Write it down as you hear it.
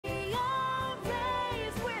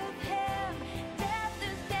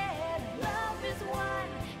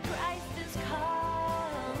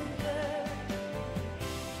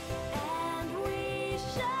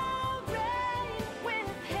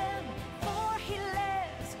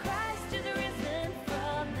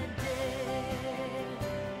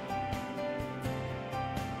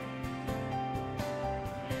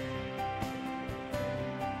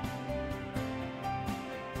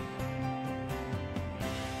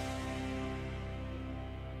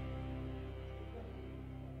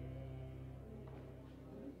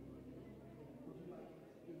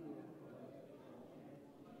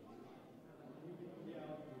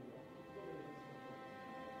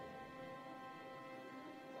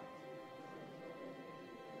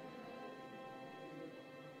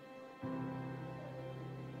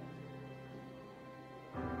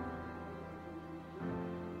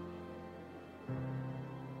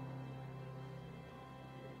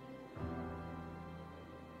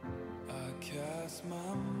cast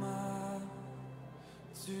my mind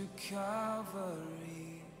to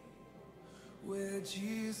Calvary, where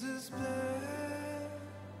Jesus bled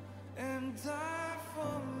and died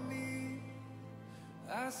for me.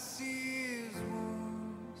 I see his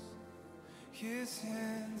wounds, his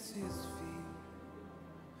hands, his feet,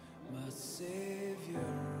 my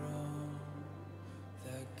Savior on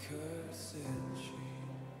that cursed tree.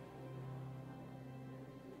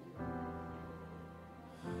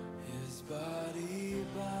 His body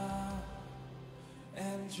bound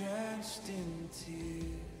and drenched in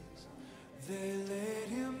tears, they laid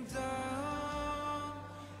him down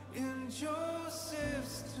in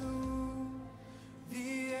Joseph's tomb,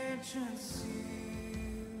 the entrance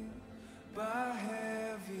sealed by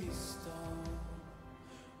heavy stone,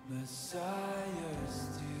 Messiah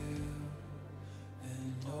still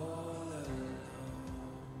and all alone.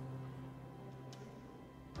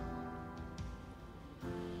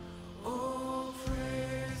 Oh,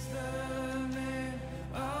 praise the name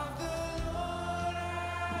of the Lord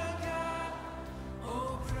our God.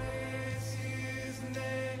 Oh, praise his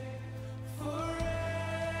name forevermore.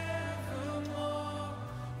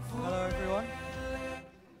 Hello, everyone.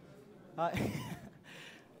 Hi.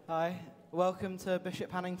 Hi. Welcome to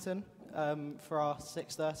Bishop Hannington for our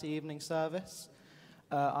 6:30 evening service.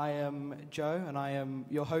 I am Joe, and I am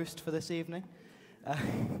your host for this evening.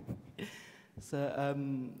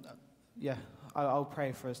 I'll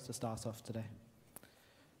pray for us to start off today.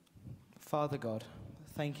 Father God,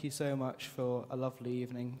 thank you so much for a lovely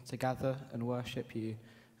evening to gather and worship you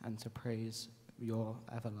and to praise your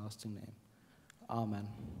everlasting name. Amen.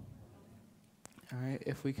 All right,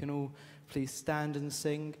 if we can all please stand and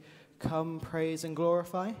sing, "Come, Praise and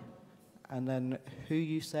Glorify," and then "Who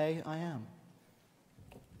You Say I Am."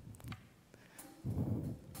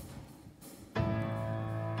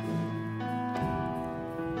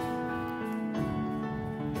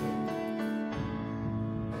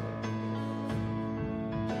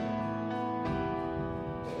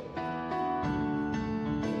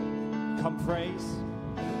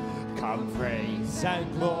 Come praise and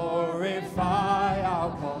glorify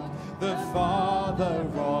our God, the Father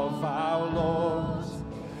of our Lord.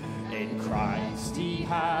 In Christ he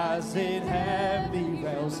has in heavenly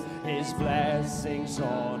realms his blessings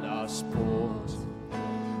on us poured.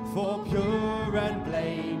 For pure and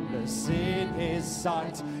blameless in his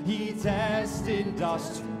sight he destined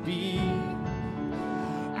us to be.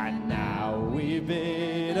 And now we've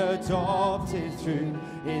been adopted through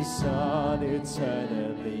his Son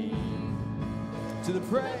eternally. To the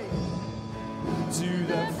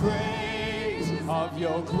praise of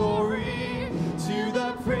your glory, to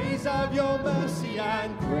the praise of your mercy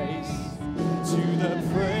and grace, to the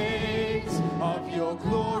praise of your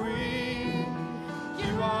glory,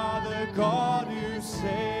 you are the God who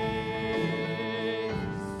saves.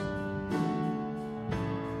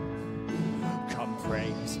 Come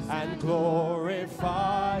praise and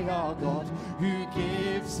glorify our God, who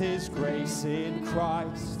gives his grace in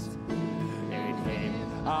Christ. In him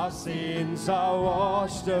our sins are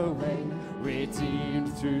washed away,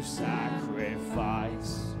 redeemed through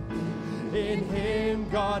sacrifice. In him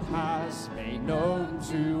God has made known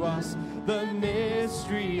to us the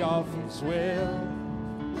mystery of his will,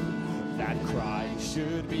 that Christ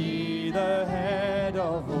should be the head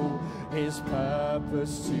of all, his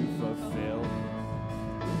purpose to fulfill.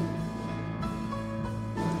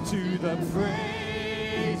 To the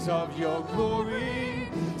praise of your glory,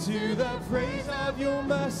 to the praise of your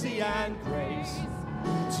mercy and grace,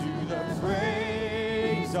 to the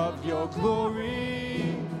praise of your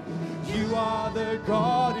glory, you are the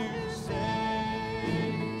God who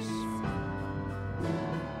saves.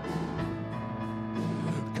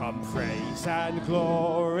 Come praise and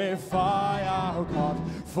glorify our God,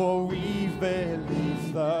 for we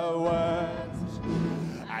believe the word.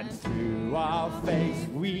 And through our faith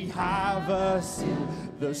we have a seal,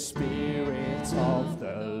 the Spirit of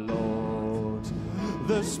the Lord.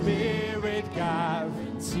 The Spirit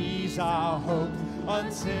guarantees our hope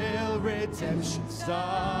until redemption's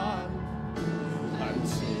done,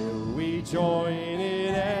 until we join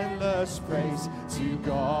in endless praise to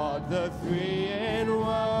God the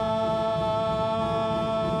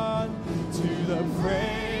Three-in-One. To the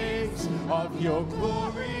praise of your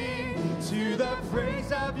glory, to the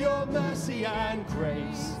praise of your mercy and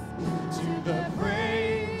grace, to the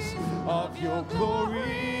praise of your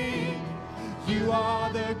glory, you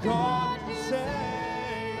are the God who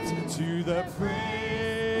saves. To the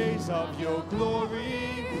praise of your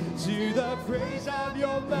glory, to the praise of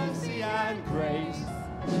your mercy and grace,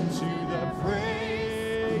 to the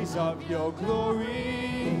praise of your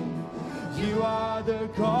glory, you are are the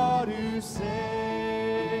God who saves.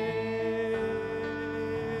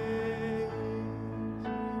 You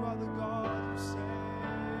are the God who saves.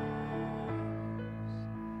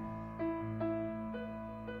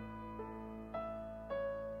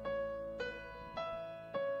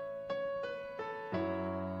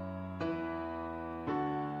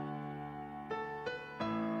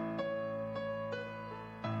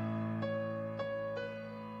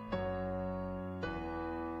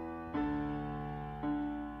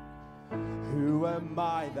 Who am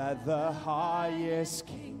I that the highest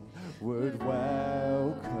King would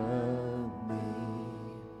welcome me?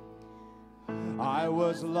 I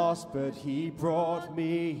was lost, but he brought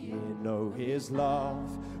me in. Oh, his love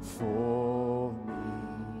for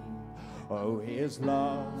me. Oh, his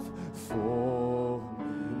love for me.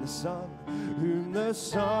 Whom the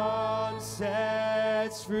Son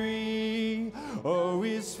sets free. Oh,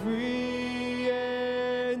 is free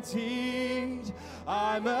indeed.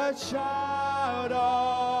 I'm a child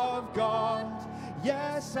of God,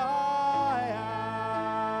 yes I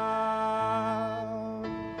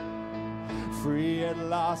am. Free at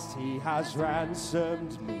last he has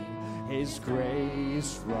ransomed me, his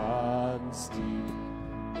grace runs deep.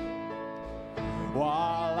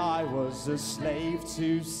 While I was a slave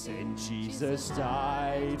to sin, Jesus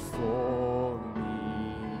died for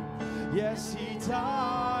me. Yes, he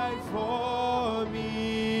died for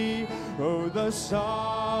me. Oh, the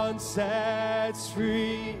Son sets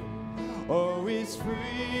free. Oh, is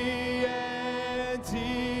free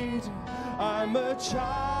indeed. I'm a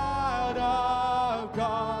child of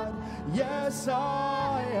God. Yes,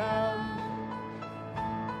 I am.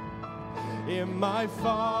 In my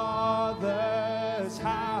Father's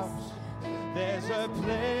house, there's a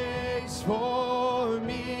place for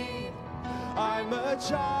me. I'm a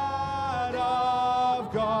child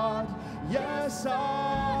of God. Yes,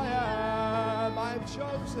 I am. I'm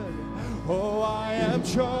chosen. Oh, I am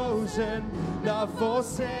chosen, not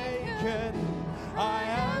forsaken. I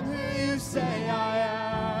am who you say I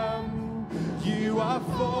am. You are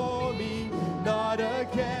for me, not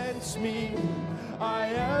against me. I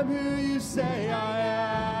am who you say I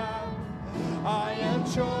am. I am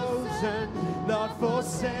chosen, not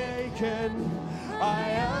forsaken. I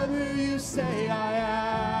am who you say I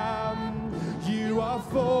am. You are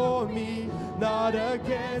for me, not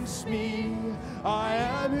against me. I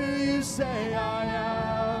am who you say I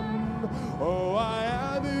am. Oh, I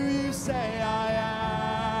am who you say I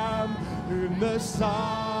am. Whom the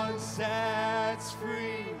Son sets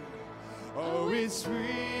free. Oh, is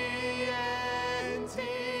free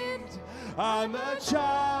indeed. I'm a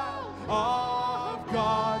child of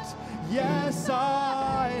God. Yes,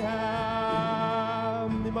 I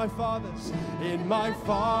am. In my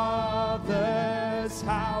Father's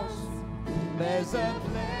house, there's a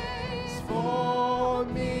place for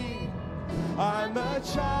me. I'm a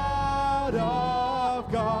child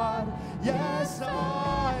of God. Yes,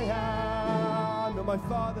 I am. In my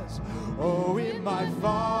Father's, oh, in my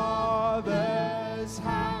Father's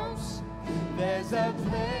house, there's a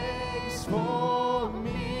place for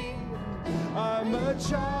me. I'm a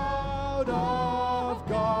child of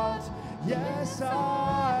God. Yes,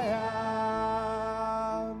 I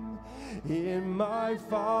am. In my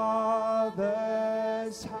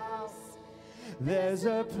Father's house, there's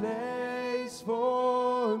a place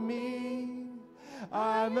for me.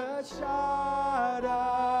 I'm a child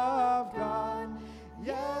of God.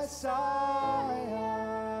 Yes, I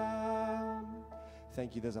am.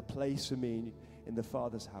 Thank you. There's a place for me in the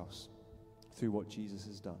Father's house through what Jesus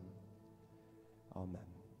has done. Amen.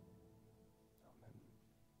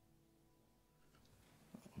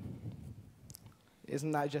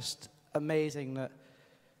 Isn't that just amazing that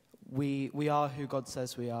we are who God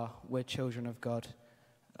says we are? We're children of God.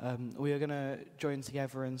 We are going to join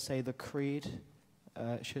together and say the creed.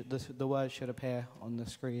 The words should appear on the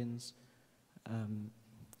screens.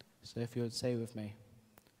 So if you would say with me.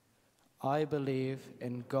 I believe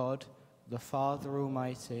in God, the Father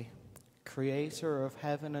Almighty, creator of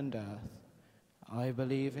heaven and earth. I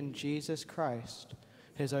believe in Jesus Christ,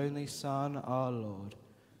 his only Son, our Lord,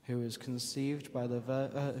 who was conceived by the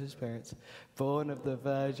Spirit, born of the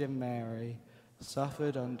Virgin Mary,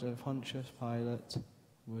 suffered under Pontius Pilate,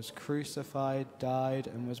 was crucified, died,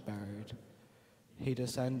 and was buried. He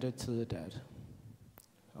descended to the dead.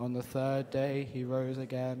 On the third day he rose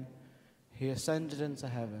again. He ascended into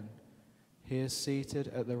heaven. He is seated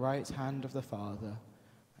at the right hand of the Father,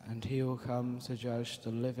 and he will come to judge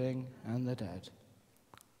the living and the dead.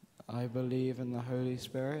 I believe in the Holy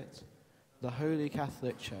Spirit, the Holy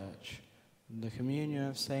Catholic Church, the communion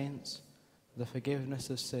of saints, the forgiveness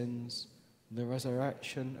of sins, the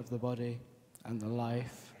resurrection of the body, and the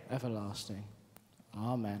life everlasting.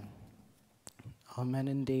 Amen. Amen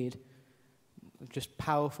indeed. Just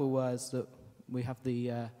powerful words that we have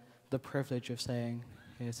the privilege of saying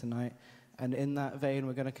here tonight. And in that vein,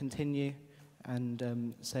 we're going to continue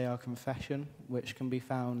and say our confession, which can be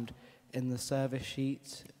found in the service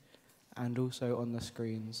sheet and also on the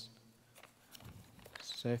screens.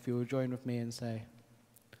 So if you will join with me and say,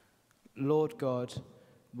 Lord God,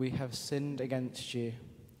 we have sinned against you.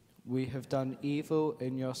 We have done evil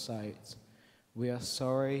in your sight. We are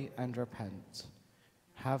sorry and repent.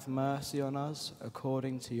 Have mercy on us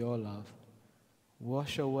according to your love.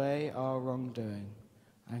 Wash away our wrongdoing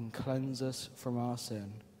and cleanse us from our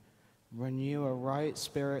sin. Renew a right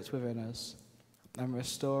spirit within us and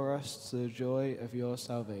restore us to the joy of your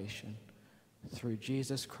salvation. Through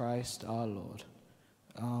Jesus Christ our Lord.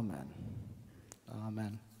 Amen.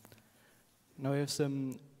 Amen. Now we have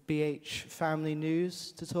some BH family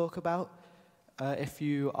news to talk about. If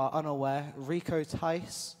you are unaware, Rico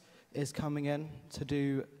Tice is coming in to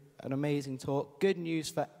do an amazing talk. Good news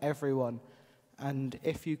for everyone. And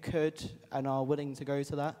if you could and are willing to go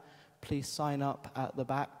to that, please sign up at the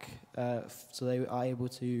back so they are able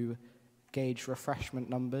to gauge refreshment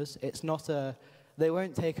numbers. It's not they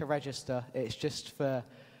won't take a register. It's just for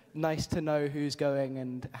nice to know who's going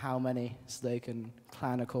and how many so they can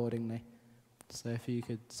plan accordingly. So if you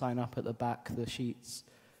could sign up at the back, the sheets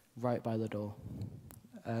right by the door.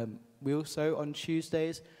 We also, on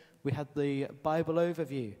Tuesdays, we had the Bible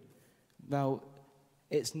overview. Now,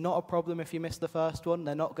 it's not a problem if you missed the first one.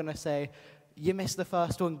 They're not going to say, you missed the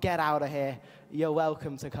first one, get out of here. You're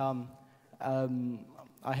welcome to come.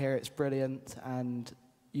 I hear it's brilliant, and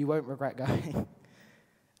you won't regret going.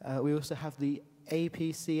 We also have the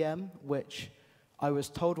APCM, which I was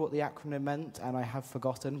told what the acronym meant, and I have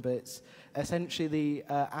forgotten, but it's essentially the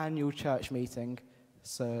annual church meeting.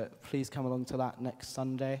 So please come along to that next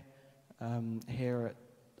Sunday here at,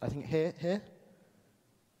 I think here?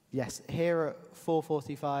 Yes, here at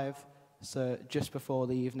 4:45, so just before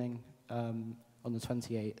the evening on the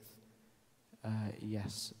 28th.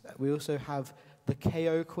 Yes. We also have the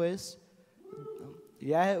KO quiz.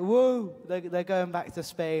 Yeah, woo! They're going back to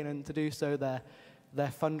Spain, and to do so, they're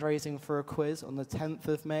fundraising for a quiz on the 10th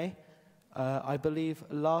of May. I believe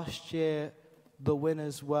last year the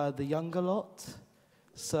winners were the younger lot.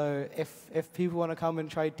 So if people want to come and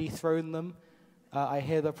try dethrone them, I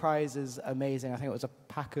hear the prize is amazing. I think it was a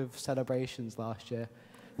pack of celebrations last year.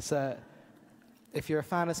 So if you're a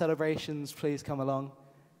fan of celebrations, please come along.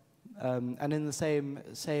 And in the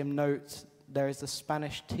same note, there is the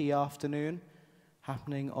Spanish tea afternoon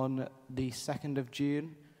happening on the 2nd of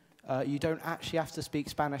June. You don't actually have to speak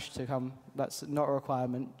Spanish to come. That's not a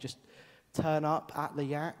requirement. Just turn up at the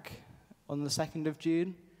Yak on the 2nd of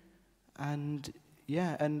June. And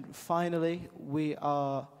yeah, and finally,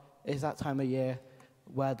 it's that time of year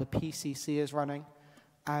where the PCC is running.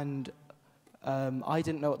 And I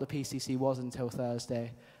didn't know what the PCC was until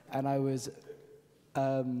Thursday. And I was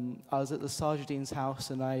at the Sargentines'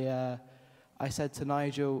 house, and I said to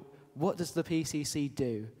Nigel, what does the PCC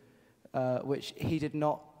do? Which he did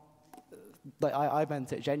not, like I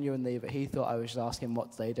meant it genuinely, but he thought I was just asking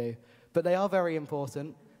what they do. But they are very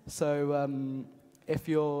important. So if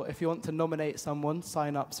you want to nominate someone,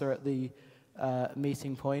 sign-ups are at the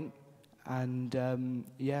meeting point. And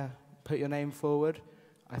yeah, put your name forward.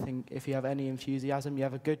 I think if you have any enthusiasm, you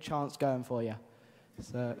have a good chance going for you.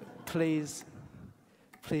 So please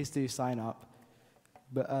do sign up.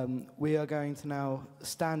 But we are going to now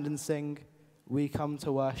stand and sing, We Come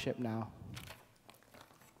to Worship Now.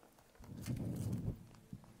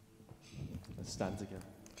 Let's stand again.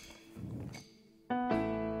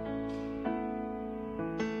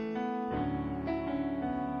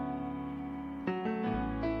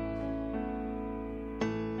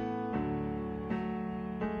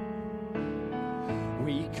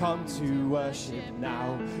 We come to worship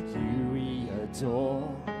now, you we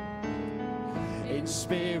adore. In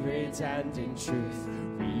spirit and in truth,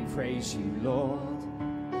 we praise you, Lord.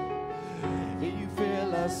 You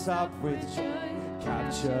fill us up with joy,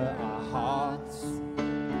 capture our hearts.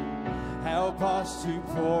 Help us to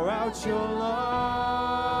pour out your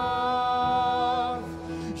love.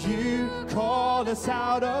 You called us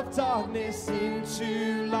out of darkness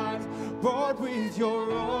into light, brought with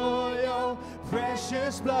your oil,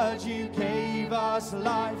 precious blood you gave us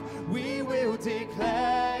life. We will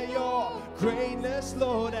declare your greatness,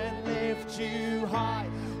 Lord, and lift you high.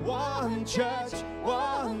 One church,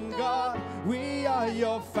 one God, we are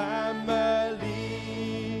your family.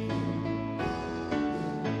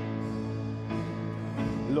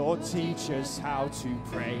 Lord, teach us how to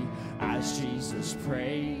pray as Jesus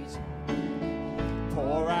prayed.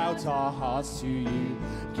 out our hearts to you,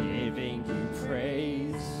 giving you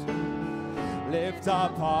praise. Lift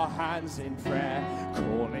up our hands in prayer,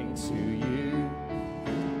 calling to you,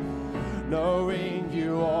 knowing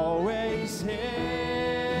you always hear.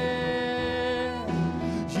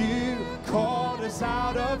 You called us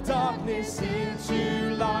out of darkness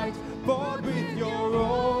into light, bought with your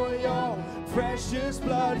oil, precious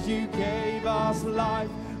blood you gave us life.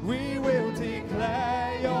 We will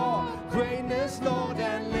declare your greatness, Lord,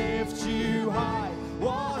 and lift you high.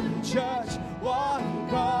 One church, one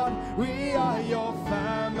God, we are your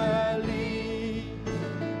family.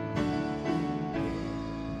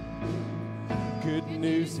 Good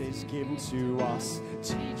news is given to us,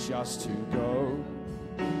 teach us to go.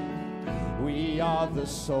 We are the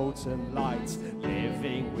salt and light,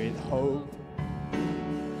 living with hope.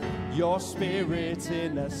 Your spirit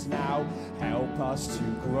in us now, help us to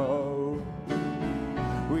grow.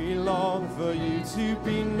 We long for you to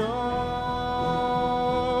be known.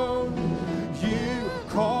 You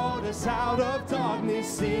called us out of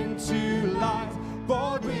darkness into light,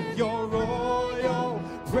 bought with your oil,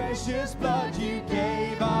 precious blood you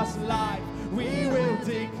gave us life. We will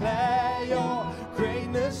declare your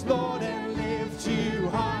greatness, Lord, and lift you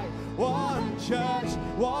high. One church,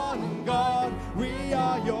 one God, we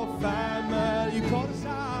are your family. You called us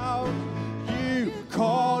out. You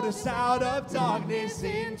called us out of darkness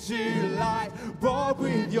into light, bought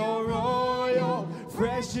with your oil,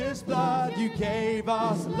 precious blood you gave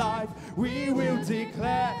us life. We will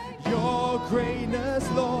declare your greatness,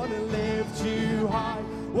 Lord, and lift you high.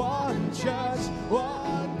 One church,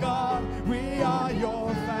 one God, we are your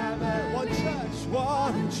family.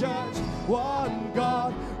 One church, one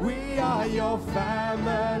God, we are your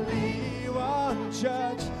family. One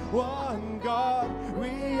church, one God,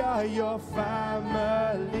 we are your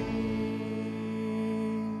family.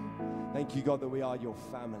 Thank you, God, that we are your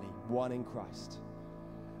family, one in Christ.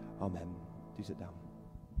 Amen. Do sit down.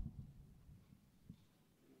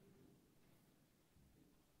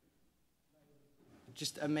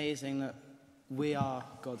 Just amazing that we are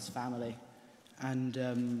God's family, and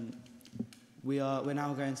we're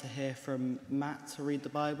now going to hear from Matt to read the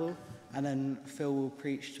Bible, and then Phil will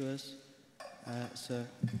preach to us. So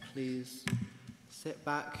please sit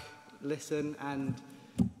back, listen, and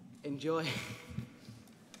enjoy.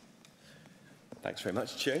 Thanks very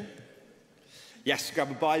much, Chen. Yes, grab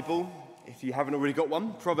a Bible if you haven't already got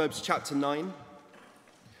one. Proverbs chapter 9.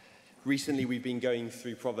 Recently we've been going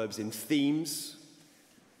through Proverbs in themes.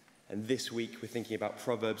 And this week we're thinking about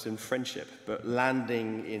Proverbs and friendship, but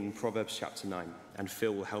landing in Proverbs chapter 9. And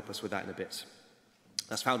Phil will help us with that in a bit.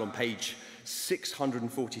 That's found on page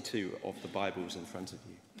 642 of the Bibles in front of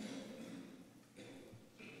you.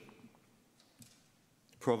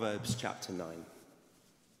 Proverbs chapter 9.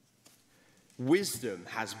 Wisdom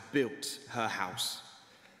has built her house.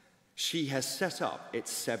 She has set up its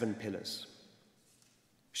 7 pillars.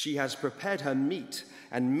 She has prepared her meat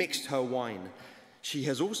and mixed her wine. She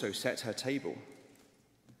has also set her table.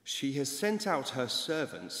 She has sent out her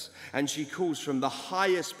servants, and she calls from the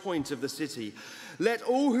highest point of the city, "Let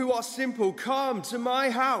all who are simple come to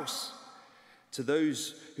my house." To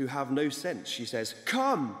those who have no sense, she says,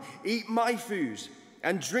 "Come, eat my food,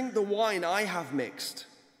 and drink the wine I have mixed.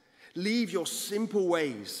 Leave your simple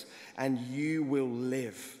ways, and you will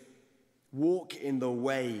live. Walk in the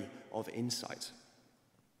way of insight."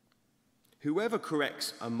 Whoever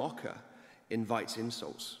corrects a mocker invites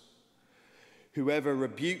insults. Whoever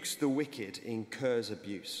rebukes the wicked incurs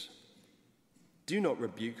abuse. Do not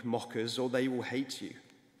rebuke mockers, or they will hate you.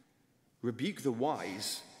 Rebuke the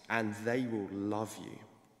wise, and they will love you.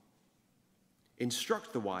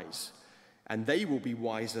 Instruct the wise, and they will be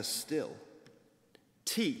wiser still.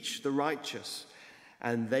 Teach the righteous,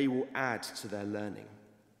 and they will add to their learning.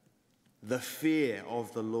 The fear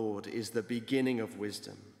of the Lord is the beginning of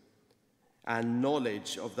wisdom, and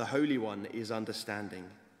knowledge of the Holy One is understanding.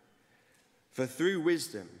 For through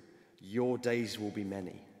wisdom your days will be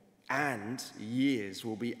many, and years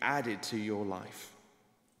will be added to your life.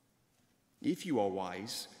 If you are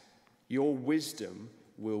wise, your wisdom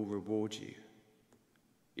will reward you.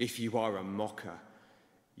 If you are a mocker,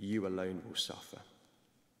 you alone will suffer.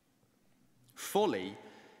 Folly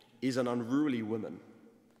is an unruly woman.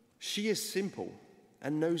 She is simple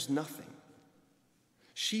and knows nothing.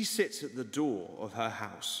 She sits at the door of her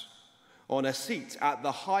house, on a seat at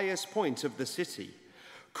the highest point of the city,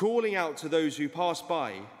 calling out to those who pass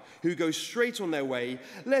by, who go straight on their way,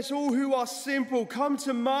 "Let all who are simple come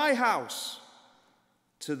to my house."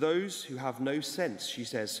 To those who have no sense, she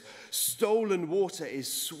says, "Stolen water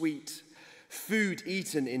is sweet. Food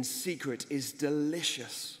eaten in secret is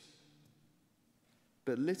delicious."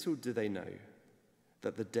 But little do they know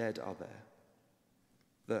that the dead are there,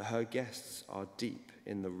 that her guests are deep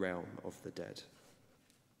in the realm of the dead.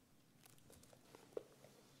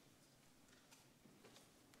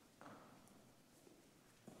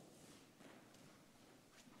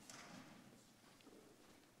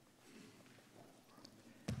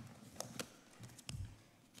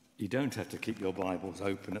 You don't have to keep your Bibles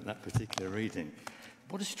open at that particular reading.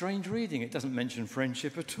 What a strange reading. It doesn't mention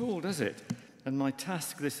friendship at all, does it? And my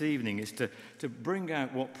task this evening is to bring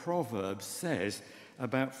out what Proverbs says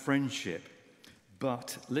about friendship.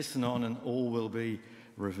 But listen on and all will be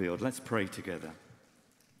revealed. Let's pray together.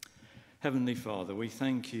 Heavenly Father, we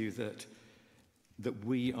thank you that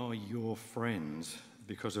we are your friends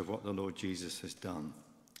because of what the Lord Jesus has done.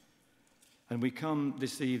 And we come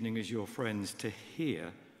this evening as your friends to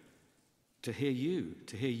hear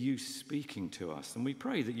you speaking to us. And we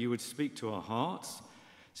pray that you would speak to our hearts,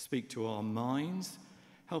 speak to our minds,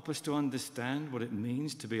 help us to understand what it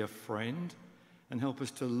means to be a friend, and help us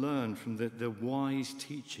to learn from the wise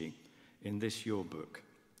teaching in this your book.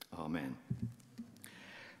 Amen.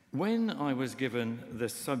 When I was given the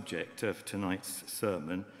subject of tonight's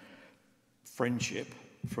sermon, friendship,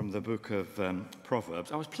 from the book of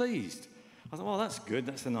Proverbs, I was pleased. I thought, well, that's good.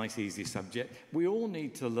 That's a nice, easy subject. We all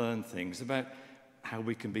need to learn things about how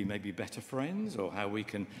we can be maybe better friends or how we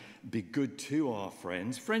can be good to our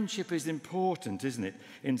friends. Friendship is important, isn't it,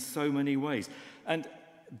 in so many ways. And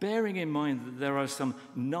bearing in mind that there are some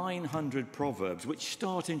 900 proverbs which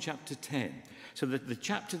start in chapter 10. So the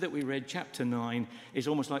chapter that we read, chapter 9, is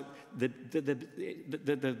almost like the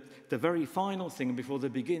very final thing before the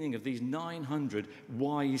beginning of these 900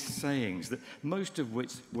 wise sayings, that most of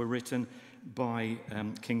which were written by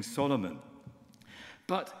King Solomon.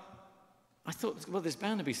 But I thought, well, there's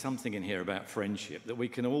bound to be something in here about friendship that we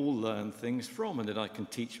can all learn things from and that I can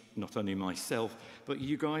teach not only myself, but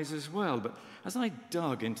you guys as well. But as I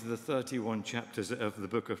dug into the 31 chapters of the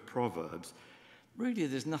book of Proverbs, really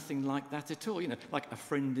there's nothing like that at all. You know, like a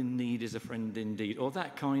friend in need is a friend indeed, or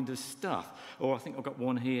that kind of stuff. Or I think I've got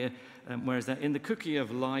one here, where is that? In the cookie of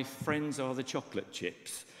life, friends are the chocolate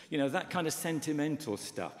chips. You know, that kind of sentimental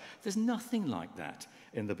stuff. There's nothing like that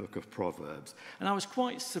in the book of Proverbs. And I was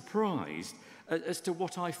quite surprised as to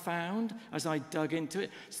what I found as I dug into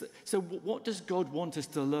it. So what does God want us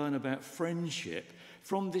to learn about friendship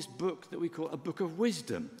from this book that we call a book of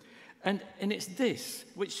wisdom? And it's this,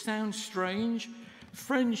 which sounds strange.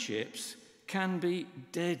 Friendships can be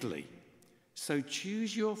deadly. So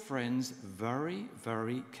choose your friends very,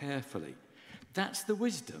 very carefully. That's the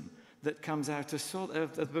wisdom that comes out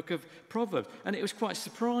of the book of Proverbs. And it was quite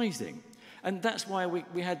surprising. And that's why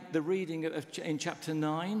we had the reading in chapter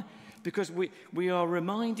 9, because we are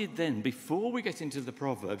reminded then, before we get into the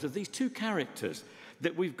Proverbs, of these two characters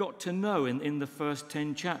that we've got to know in the first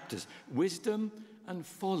 10 chapters, wisdom and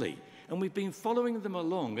folly. And we've been following them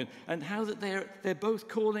along, and how that they're both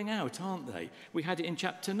calling out, aren't they? We had it in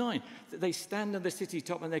chapter 9, that they stand on the city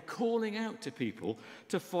top and they're calling out to people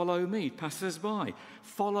to follow me, passers-by,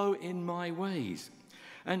 follow in my ways.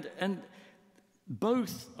 And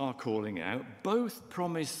both are calling out, both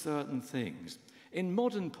promise certain things. In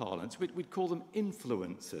modern parlance, we'd call them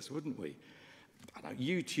influencers, wouldn't we? I don't know,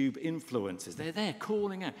 YouTube influencers. They're there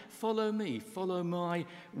calling out, follow me, follow my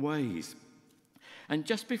ways. And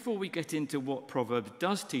just before we get into what Proverbs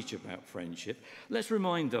does teach about friendship, let's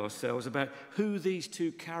remind ourselves about who these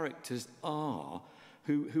two characters are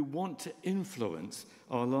who want to influence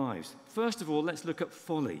our lives. First of all, let's look at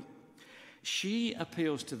folly. She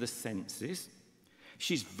appeals to the senses.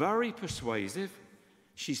 She's very persuasive.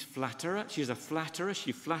 She's a flatterer.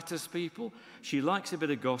 She flatters people. She likes a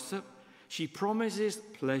bit of gossip. She promises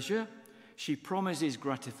pleasure. She promises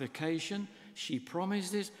gratification. She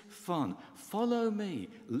promises fun. Follow me,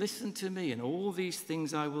 listen to me, and all these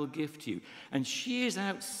things I will give to you. And she is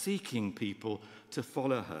out seeking people to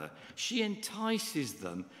follow her. She entices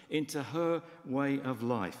them into her way of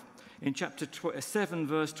life. In chapter 7,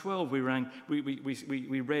 verse 12, we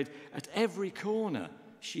read, at every corner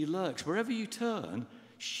she lurks. Wherever you turn,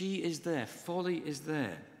 she is there. Folly is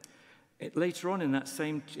there. Later on in that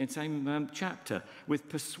same chapter, with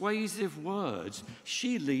persuasive words,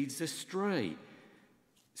 she leads astray,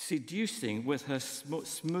 seducing with her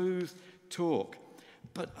smooth talk.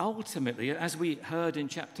 But ultimately, as we heard in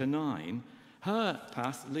chapter 9, her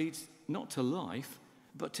path leads not to life,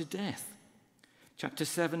 but to death. Chapter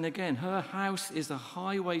 7 again, her house is a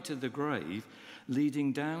highway to the grave,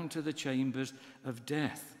 leading down to the chambers of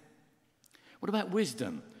death. What about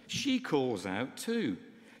wisdom? She calls out too.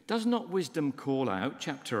 Does not wisdom call out?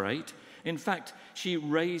 Chapter 8. In fact, She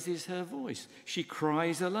raises her voice. She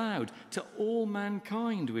cries aloud to all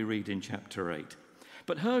mankind, we read in chapter 8.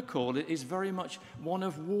 But her call is very much one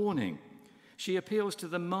of warning. She appeals to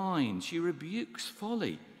the mind. She rebukes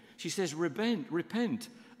folly. She says, repent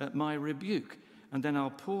at my rebuke, and then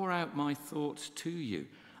I'll pour out my thoughts to you.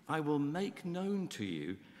 I will make known to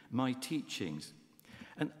you my teachings.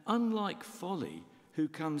 And unlike folly, who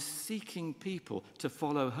comes seeking people to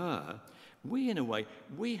follow her, we, in a way,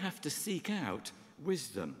 we have to seek out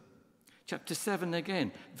wisdom. Chapter 7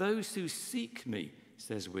 again, those who seek me,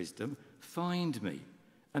 says wisdom, find me.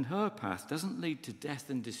 And her path doesn't lead to death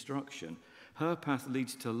and destruction. Her path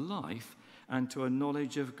leads to life and to a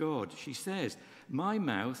knowledge of God. She says, my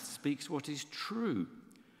mouth speaks what is true.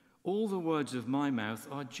 All the words of my mouth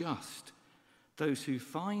are just. Those who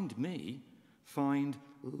find me find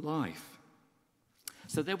life.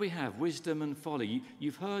 So there we have wisdom and folly.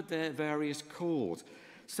 You've heard their various calls.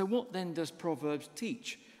 So what then does Proverbs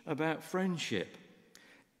teach about friendship?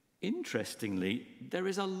 Interestingly, there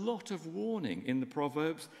is a lot of warning in the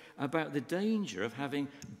Proverbs about the danger of having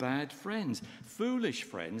bad friends, foolish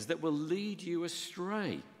friends that will lead you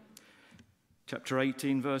astray. Chapter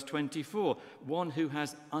 18, verse 24, one who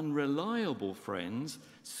has unreliable friends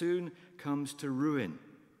soon comes to ruin.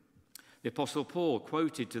 The Apostle Paul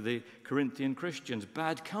quoted to the Corinthian Christians,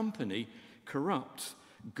 bad company corrupts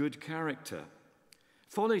good character.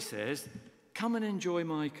 Folly says, come and enjoy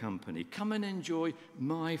my company. Come and enjoy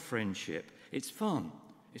my friendship. It's fun.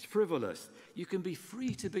 It's frivolous. You can be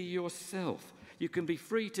free to be yourself. You can be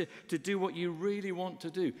free to do what you really want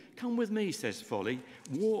to do. Come with me, says folly.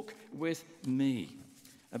 Walk with me.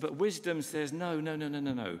 But wisdom says, no.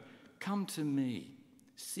 Come to me.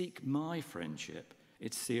 Seek my friendship.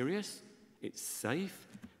 It's serious. It's safe.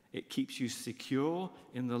 It keeps you secure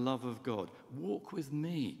in the love of God. Walk with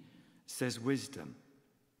me, says wisdom.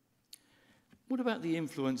 What about the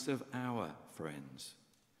influence of our friends?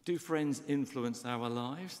 Do friends influence our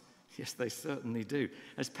lives? Yes, they certainly do.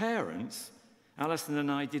 As parents, Alison and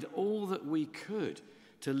I did all that we could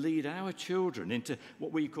to lead our children into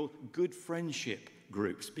what we call good friendship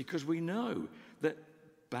groups, because we know that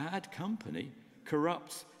bad company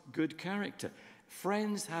corrupts good character.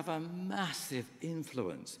 Friends have a massive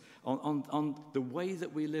influence on the way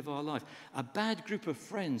that we live our life. A bad group of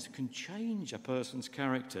friends can change a person's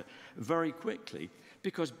character very quickly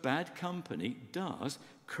because bad company does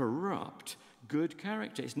corrupt good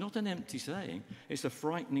character. It's not an empty saying, it's a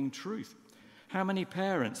frightening truth. How many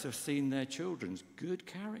parents have seen their children's good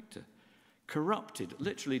character corrupted,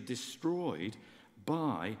 literally destroyed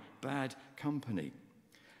by bad company?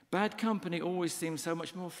 Bad company always seems so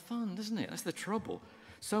much more fun, doesn't it? That's the trouble.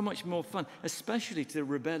 So much more fun, especially to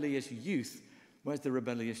rebellious youth. Where's the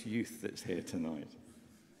rebellious youth that's here tonight?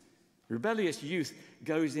 Rebellious youth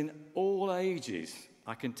goes in all ages.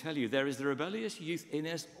 I can tell you, there is the rebellious youth in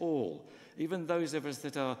us all. Even those of us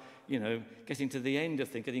that are, getting to the end of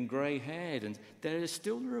things, getting grey-haired, and there is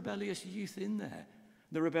still the rebellious youth in there.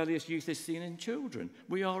 The rebellious youth is seen in children.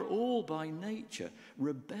 We are all by nature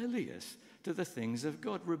rebellious to the things of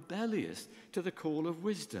God, rebellious to the call of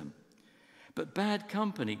wisdom. But bad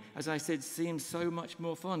company, as I said, seems so much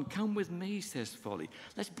more fun. Come with me, says folly.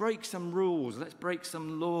 Let's break some rules. Let's break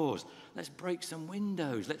some laws. Let's break some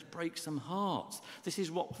windows. Let's break some hearts. This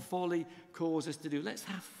is what folly calls us to do. Let's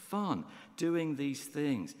have fun doing these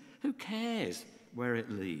things. Who cares where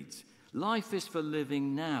it leads? Life is for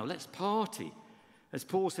living now. Let's party. As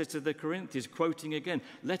Paul says to the Corinthians, quoting again,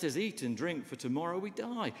 let us eat and drink, for tomorrow we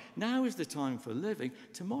die. Now is the time for living.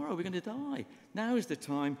 Tomorrow we're going to die. Now is the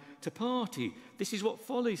time to party. This is what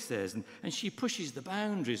folly says. And she pushes the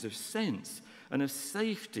boundaries of sense and of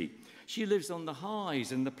safety. She lives on the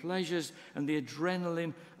highs and the pleasures and the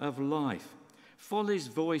adrenaline of life. Folly's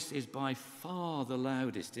voice is by far the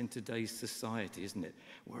loudest in today's society, isn't it?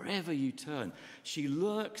 Wherever you turn, she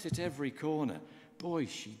lurks at every corner. Boy,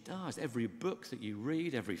 she does. Every book that you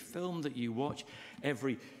read, every film that you watch,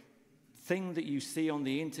 every thing that you see on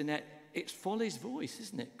the internet, it's folly's voice,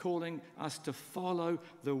 isn't it? Calling us to follow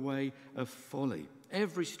the way of folly.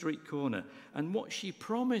 Every street corner. And what she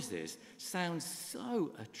promises sounds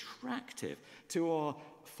so attractive to our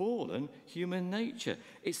fallen human nature.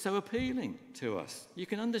 It's so appealing to us. You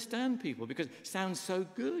can understand people because it sounds so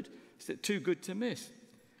good. It's too good to miss.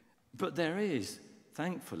 But there is,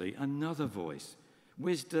 thankfully, another voice.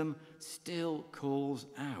 Wisdom still calls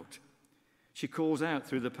out. She calls out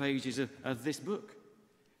through the pages of this book.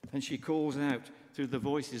 And she calls out through the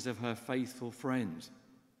voices of her faithful friends.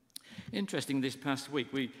 Interesting, this past week,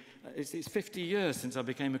 it's 50 years since I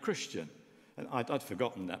became a Christian. And I'd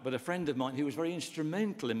forgotten that. But a friend of mine who was very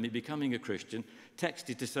instrumental in me becoming a Christian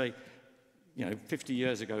texted to say, 50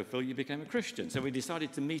 years ago, Phil, you became a Christian. So we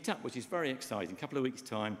decided to meet up, which is very exciting. A couple of weeks'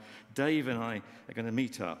 time, Dave and I are going to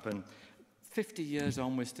meet up. And 50 years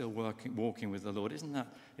on, we're still walking with the Lord. Isn't that,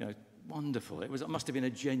 wonderful? It must have been a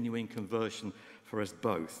genuine conversion for us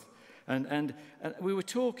both. And we were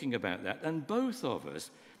talking about that. And both of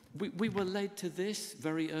us, we were led to this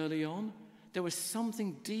very early on. There was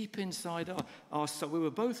something deep inside our soul. We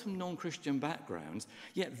were both from non-Christian backgrounds,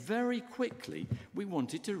 yet very quickly we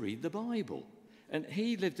wanted to read the Bible. And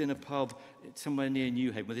he lived in a pub somewhere near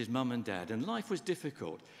Newhaven with his mum and dad, and life was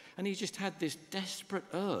difficult. And he just had this desperate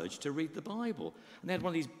urge to read the Bible. And they had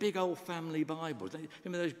one of these big old family Bibles.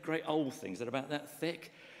 Remember those great old things that are about that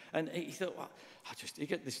thick? And he thought, well, he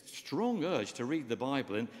got this strong urge to read the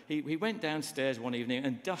Bible. And he went downstairs one evening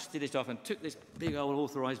and dusted it off and took this big old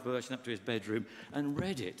authorized version up to his bedroom and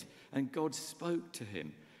read it. And God spoke to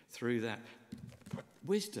him through that.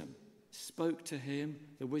 Wisdom spoke to him,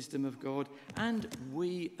 the wisdom of God. And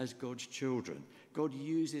we as God's children, God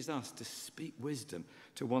uses us to speak wisdom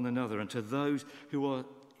to one another and to those who are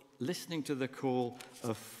listening to the call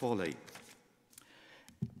of folly.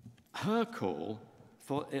 Her call,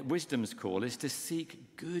 wisdom's call, is to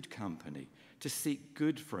seek good company, to seek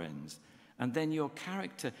good friends, and then your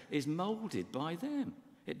character is molded by them.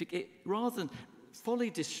 Rather than folly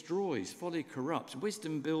destroys, folly corrupts,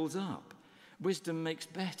 wisdom builds up, wisdom makes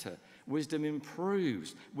better, wisdom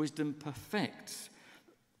improves, wisdom perfects.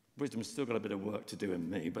 Wisdom's still got a bit of work to do in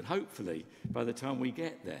me, but hopefully by the time we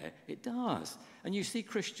get there, it does. And you see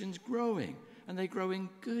Christians growing. And they grow in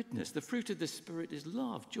goodness. The fruit of the Spirit is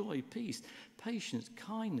love, joy, peace, patience,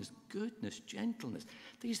 kindness, goodness, gentleness.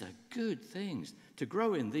 These are good things. To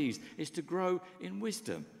grow in these is to grow in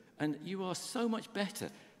wisdom. And you are so much better.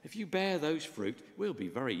 If you bear those fruit, we'll be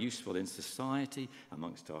very useful in society,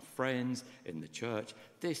 amongst our friends, in the church.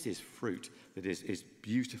 This is fruit that is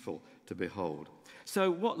beautiful to behold.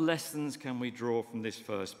 So what lessons can we draw from this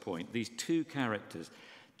first point? These two characters.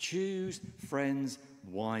 Choose friends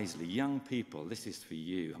wisely. Young people, this is for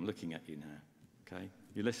you. I'm looking at you now, okay?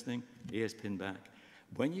 You listening? Ears pinned back.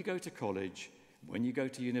 When you go to college, when you go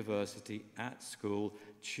to university, at school,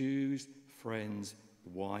 choose friends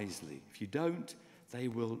wisely. If you don't, they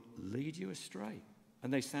will lead you astray.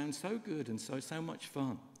 And they sound so good and so much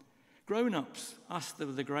fun. Grown-ups, us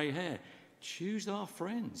with the grey hair, choose our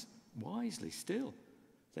friends wisely still.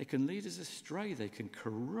 They can lead us astray. They can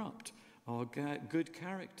corrupt our good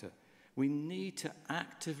character. We need to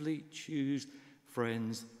actively choose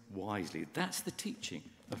friends wisely. That's the teaching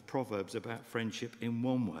of Proverbs about friendship in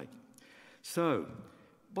one way. So,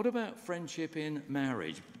 what about friendship in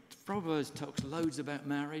marriage? Proverbs talks loads about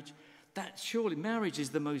marriage. Surely marriage is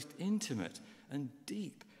the most intimate and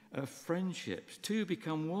deep of friendships. Two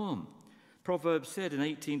become one. Proverbs said in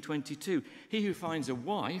 1822, "He who finds a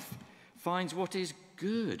wife finds what is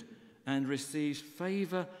good and receives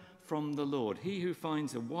favor from the Lord." He who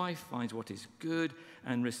finds a wife finds what is good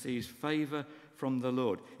and receives favor from the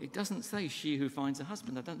Lord. It doesn't say she who finds a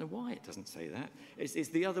husband. I don't know why it doesn't say that. It's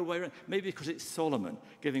the other way around. Maybe because it's Solomon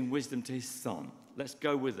giving wisdom to his son. Let's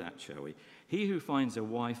go with that, shall we? He who finds a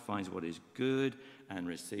wife finds what is good and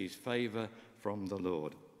receives favor from the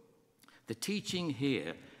Lord. The teaching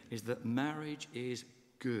here is that marriage is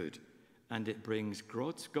good and it brings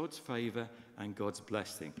God's favor and God's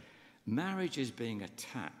blessing. Marriage is being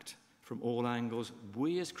attacked from all angles.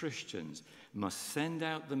 We as Christians must send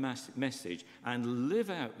out the message and live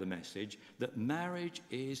out the message that marriage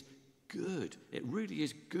is good. It really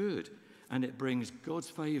is good, and it brings God's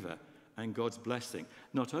favor and God's blessing,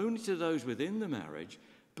 not only to those within the marriage,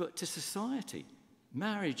 but to society.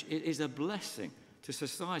 Marriage is a blessing to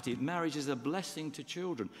society. Marriage is a blessing to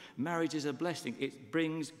children. Marriage is a blessing. It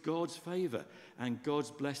brings God's favor and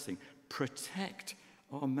God's blessing. Protect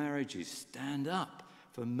our marriages. Stand up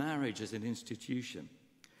for marriage as an institution.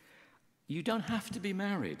 You don't have to be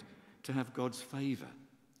married to have God's favor.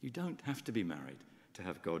 You don't have to be married to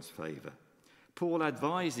have God's favor. Paul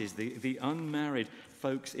advises the unmarried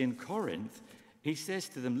folks in Corinth. He says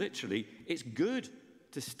to them literally, it's good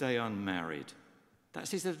to stay unmarried.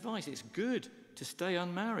 That's his advice. It's good to stay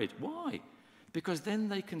unmarried. Why? Because then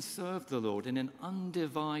they can serve the Lord in an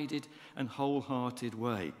undivided and wholehearted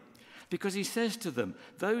way. Because he says to them,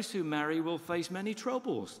 those who marry will face many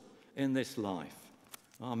troubles in this life.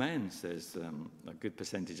 Amen, says a good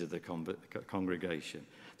percentage of the congregation.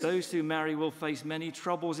 Those who marry will face many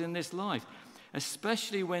troubles in this life,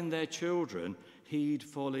 especially when their children heed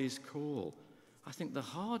folly's call. I think the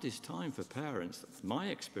hardest time for parents, my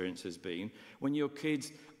experience has been, when your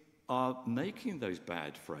kids are making those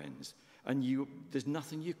bad friends And there's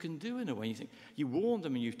nothing you can do in a way. You think, you warned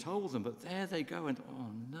them and you've told them, but there they go, and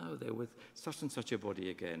oh no, they're with such and such a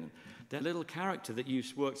body again. And their little character that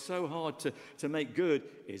you've worked so hard to make good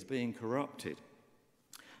is being corrupted.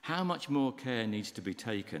 How much more care needs to be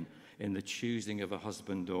taken in the choosing of a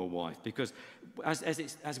husband or wife? Because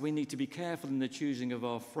as we need to be careful in the choosing of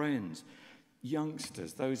our friends,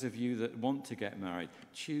 youngsters, those of you that want to get married,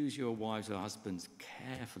 choose your wives or husbands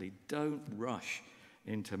carefully. Don't rush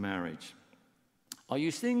into marriage. Are you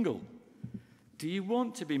single? Do you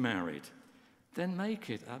want to be married? Then make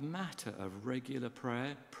it a matter of regular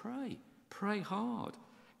prayer. Pray hard.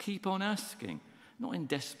 Keep on asking, not in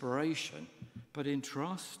desperation, but in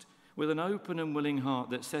trust, with an open and willing heart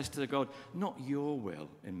that says to God, not your will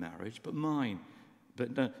in marriage, but mine.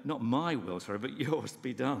 But no, not my will, but yours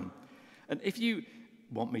be done. And if you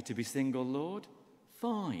want me to be single, Lord,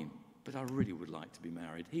 fine. But I really would like to be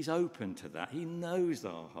married. He's open to that. He knows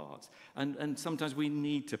our hearts. And sometimes we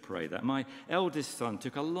need to pray that. My eldest son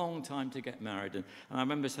took a long time to get married. And I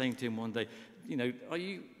remember saying to him one day, are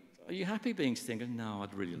you happy being single? No,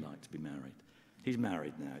 I'd really like to be married. He's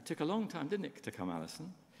married now. It took a long time, didn't it, to come,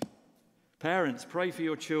 Alison? Parents, pray for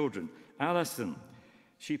your children. Alison,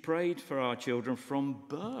 she prayed for our children from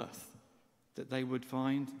birth, that they would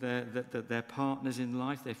find their partners in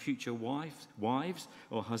life, their future wives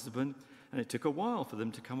or husband. And it took a while for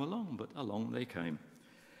them to come along, but along they came.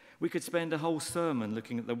 We could spend a whole sermon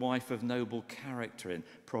looking at the wife of noble character in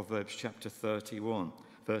Proverbs chapter 31.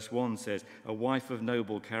 Verse 1 says, a wife of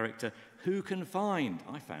noble character, who can find?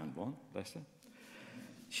 I found one, bless her.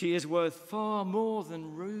 She is worth far more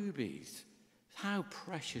than rubies. How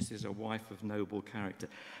precious is a wife of noble character?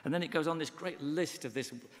 And then it goes on this great list of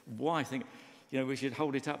this wife. We should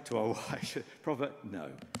hold it up to our wife. No,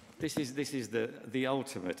 this is the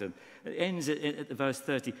ultimate. And it ends at verse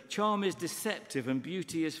 30. Charm is deceptive and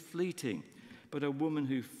beauty is fleeting, but a woman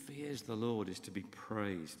who fears the Lord is to be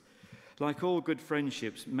praised. Like all good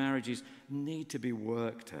friendships, marriages need to be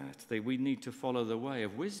worked at. We need to follow the way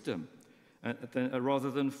of wisdom rather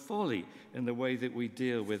than folly in the way that we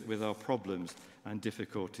deal with our problems and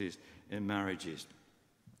difficulties in marriages.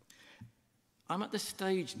 I'm at the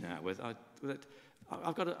stage now that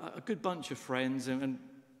I've got a good bunch of friends, and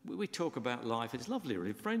we talk about life. It's lovely,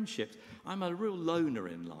 really, friendships. I'm a real loner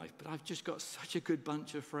in life, but I've just got such a good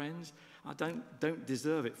bunch of friends. I don't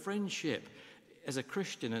deserve it. Friendship as a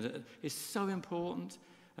Christian is so important,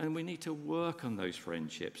 and we need to work on those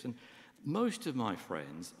friendships. And most of my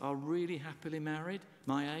friends are really happily married,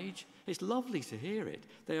 my age. It's lovely to hear it.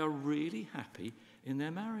 They are really happy in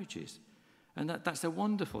their marriages. And that's a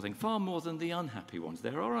wonderful thing, far more than the unhappy ones.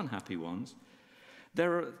 There are unhappy ones.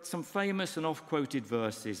 There are some famous and oft-quoted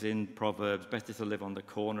verses in Proverbs. Better to live on the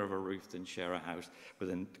corner of a roof than share a house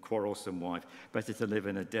with a quarrelsome wife. Better to live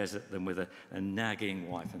in a desert than with a nagging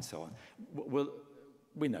wife, and so on.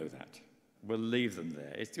 We know that. We'll leave them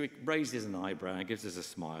there. It raises an eyebrow and gives us a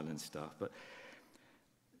smile and stuff. But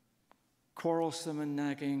quarrelsome and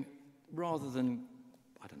nagging, rather than,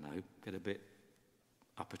 get a bit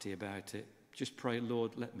uppity about it, just pray,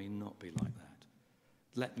 Lord, let me not be like that.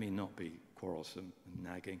 Let me not be quarrelsome and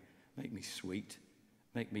nagging. Make me sweet.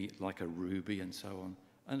 Make me like a ruby, and so on.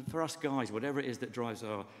 And for us guys, whatever it is that drives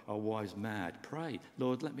our wives mad, pray,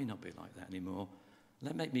 Lord, let me not be like that anymore.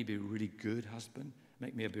 Make me be a really good husband.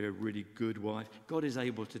 Make me be a really good wife. God is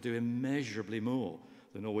able to do immeasurably more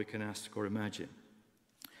than all we can ask or imagine.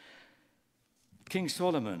 King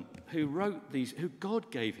Solomon, who wrote these, who God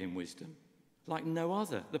gave him wisdom like no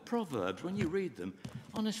other. The Proverbs, when you read them,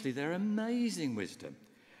 honestly, they're amazing wisdom.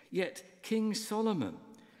 Yet King Solomon,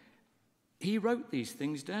 he wrote these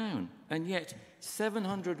things down, and yet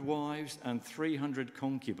 700 wives and 300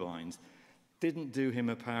 concubines didn't do him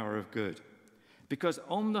a power of good. Because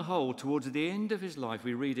on the whole, towards the end of his life,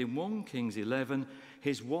 we read in 1 Kings 11,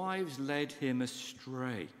 his wives led him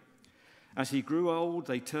astray. As he grew old,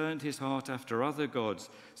 they turned his heart after other gods.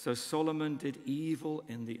 So Solomon did evil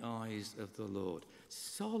in the eyes of the Lord.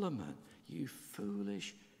 Solomon, you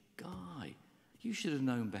foolish guy. You should have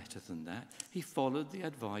known better than that. He followed the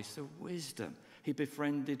advice of wisdom. He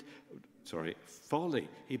befriended folly.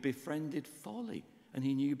 He befriended folly, and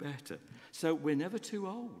he knew better. So we're never too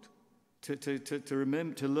old to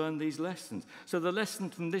remember, to learn these lessons. So the lesson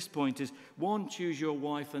from this point is, 1, choose your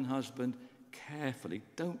wife and husband carefully.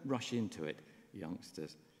 Don't rush into it,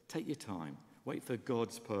 youngsters. Take your time. Wait for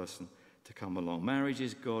God's person to come along. Marriage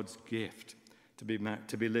is God's gift to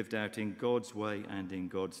be lived out in God's way and in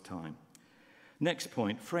God's time. Next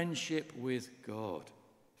point, friendship with God.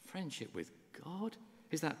 Friendship with God?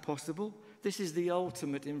 Is that possible? This is the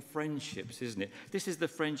ultimate in friendships, isn't it? This is the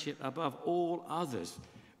friendship above all others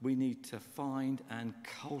we need to find and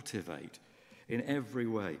cultivate in every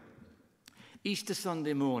way. Easter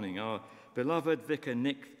Sunday morning, our beloved Vicar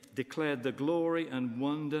Nick declared the glory and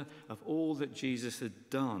wonder of all that Jesus had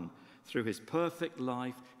done through his perfect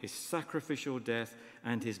life, his sacrificial death,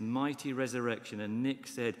 and his mighty resurrection. And Nick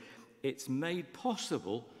said, it's made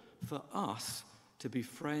possible for us to be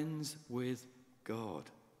friends with God.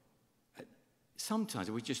 Sometimes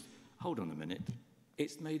we just, hold on a minute,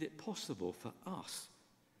 it's made it possible for us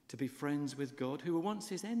to be friends with God who were once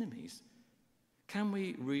his enemies. Can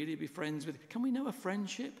we really be friends with, can we know a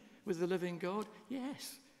friendship with the living God?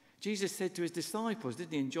 Yes. Jesus said to his disciples,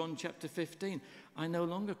 didn't he, in John chapter 15, I no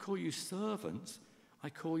longer call you servants, I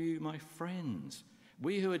call you my friends.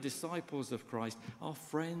 We who are disciples of Christ are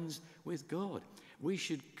friends with God. We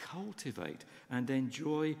should cultivate and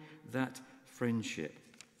enjoy that friendship.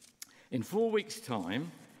 In 4 weeks'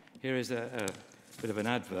 time, here is a bit of an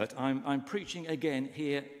advert. I'm preaching again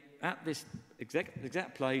here at this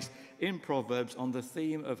exact place in Proverbs on the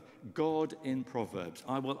theme of God in Proverbs.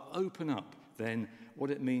 I will open up then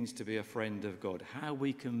what it means to be a friend of God, how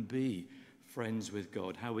we can be friends with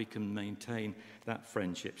God, how we can maintain that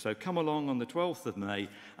friendship. So come along on the 12th of May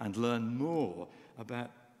and learn more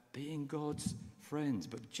about being God's friends.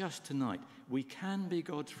 But just tonight, we can be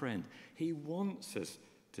God's friend. He wants us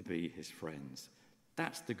to be his friends.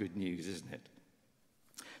 That's the good news, isn't it?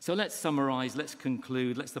 So let's summarize, let's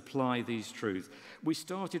conclude, let's apply these truths. We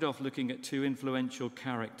started off looking at two influential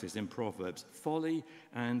characters in Proverbs, folly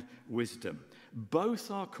and wisdom. Both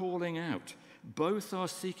are calling out. Both are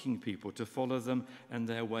seeking people to follow them and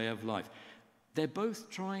their way of life. They're both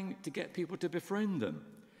trying to get people to befriend them.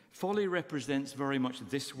 Folly represents very much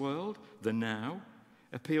this world, the now,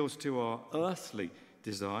 appeals to our earthly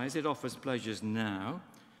desires. It offers pleasures now,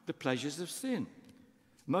 the pleasures of sin.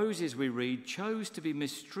 Moses, we read, chose to be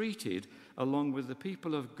mistreated along with the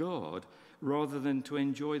people of God rather than to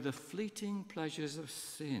enjoy the fleeting pleasures of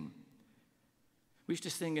sin. We used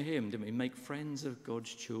to sing a hymn, didn't we? Make friends of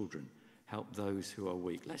God's children, help those who are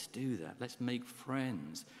weak. Let's do that. Let's make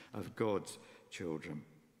friends of God's children.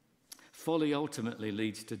 Folly ultimately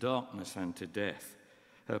leads to darkness and to death.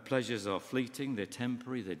 Her pleasures are fleeting, they're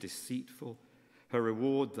temporary, they're deceitful. Her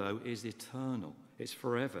reward, though, is eternal. It's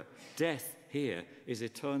forever. Death here is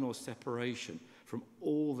eternal separation from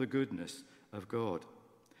all the goodness of God.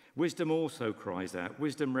 Wisdom also cries out.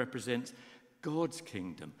 Wisdom represents God's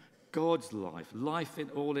kingdom, God's life, life in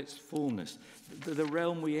all its fullness, the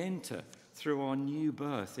realm we enter through our new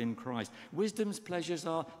birth in Christ. Wisdom's pleasures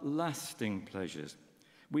are lasting pleasures.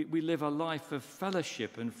 We live a life of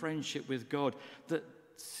fellowship and friendship with God that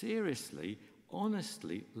seriously,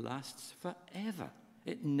 honestly lasts forever.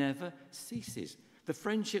 It never ceases. The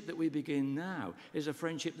friendship that we begin now is a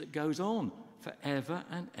friendship that goes on forever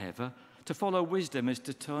and ever. To follow wisdom is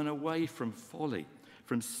to turn away from folly,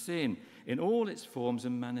 from sin in all its forms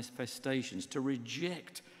and manifestations, to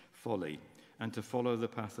reject folly and to follow the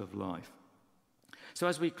path of life. So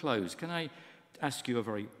as we close, can I ask you a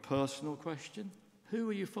very personal question? Who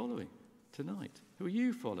are you following tonight? Who are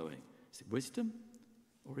you following? Is it wisdom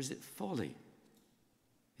or is it folly?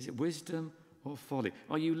 Is it wisdom or folly?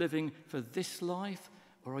 Are you living for this life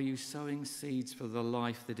or are you sowing seeds for the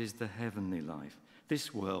life that is the heavenly life,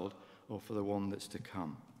 this world or for the one that's to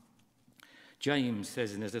come? James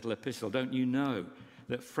says in his little epistle, don't you know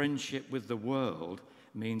that friendship with the world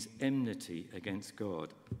means enmity against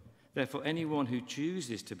God? Therefore, anyone who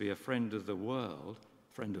chooses to be a friend of the world,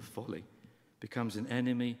 friend of folly, becomes an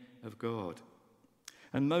enemy of God.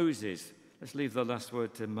 And Moses, let's leave the last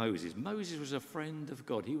word to Moses. Moses was a friend of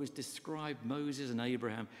God. He was described, Moses and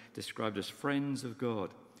Abraham, described as friends of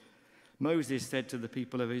God. Moses said to the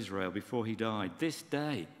people of Israel before he died, this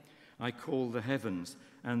day I call the heavens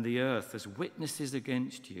and the earth as witnesses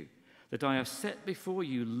against you, that I have set before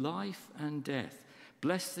you life and death,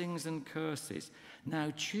 blessings and curses.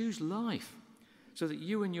 Now choose life, so that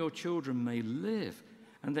you and your children may live,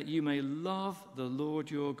 and that you may love the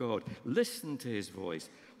Lord your God. Listen to his voice.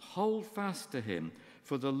 Hold fast to him,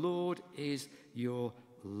 for the Lord is your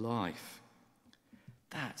life.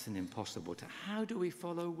 That's an impossible task. How do we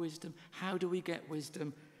follow wisdom? How do we get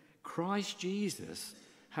wisdom? Christ Jesus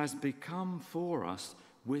has become for us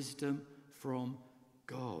wisdom from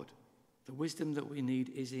God. The wisdom that we need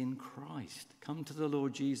is in Christ. Come to the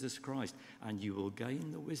Lord Jesus Christ, and you will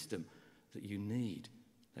gain the wisdom that you need.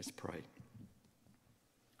 Let's pray.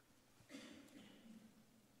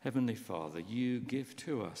 Heavenly Father, you give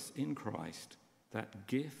to us in Christ that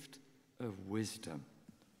gift of wisdom.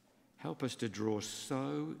 Help us to draw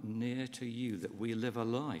so near to you that we live a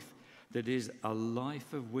life that is a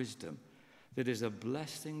life of wisdom, that is a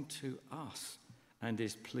blessing to us and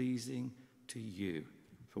is pleasing to you.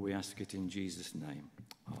 For we ask it in Jesus' name.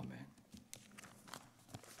 Amen.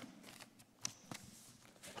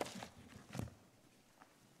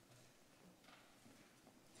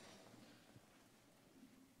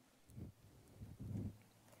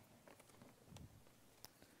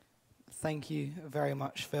 Thank you very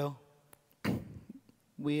much, Phil.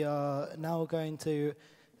 We are now going to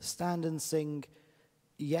stand and sing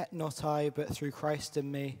Yet Not I, but Through Christ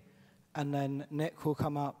in Me, and then Nick will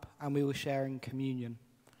come up and we will share in communion.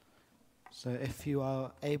 So if you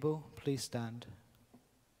are able, please stand.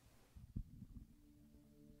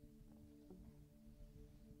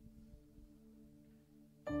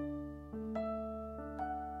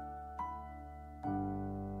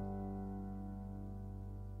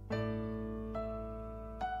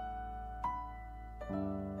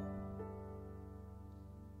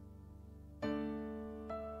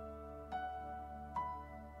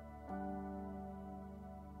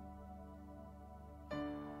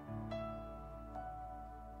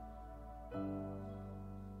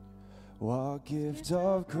 What gift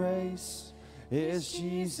of grace is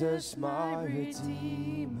Jesus my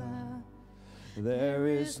Redeemer? There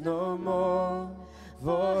is no more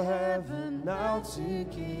for heaven now to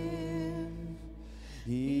give.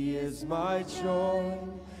 He is my joy,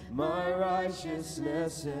 my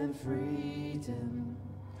righteousness and freedom,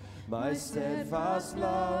 my steadfast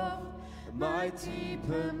love, my deep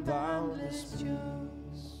and boundless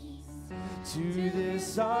peace. To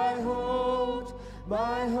this I hold,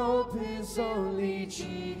 my hope is only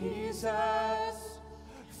Jesus,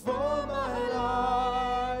 for my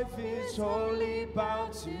life is wholly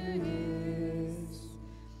bound to His.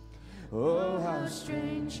 Oh, how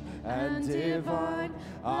strange and divine,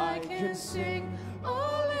 I can sing,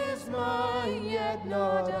 all is mine, yet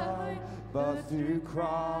not I, but through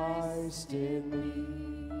Christ in me.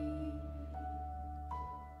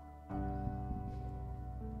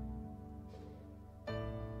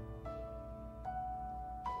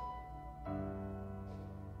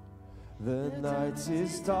 The night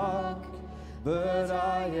is dark, but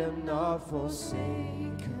I am not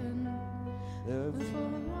forsaken. For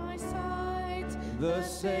my sight, The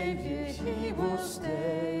Savior, He will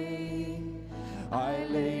stay. I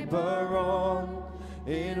labor on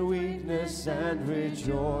in weakness and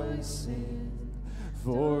rejoicing,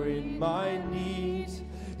 for in my need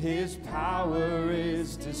His power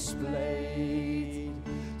is displayed.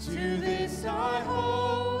 To this I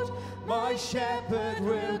hold, my shepherd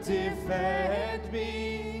will defend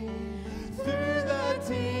me. Through the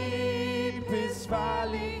deepest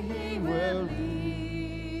valley He will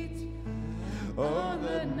lead. Oh,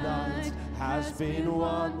 the night has been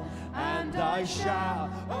won, and I shall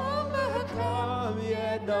overcome,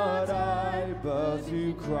 yet not I, but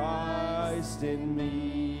through Christ in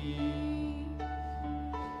me.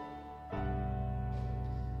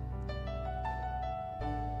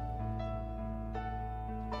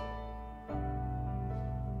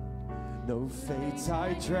 No fate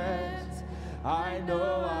I dread, I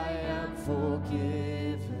know I am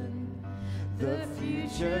forgiven. The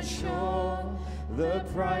future sure, the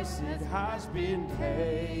price it has been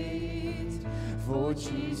paid. For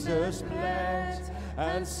Jesus bled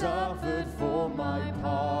and suffered for my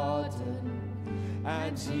pardon,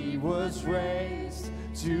 and He was raised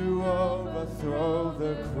to overthrow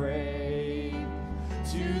the grave.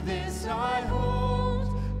 To this I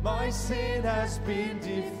hold, my sin has been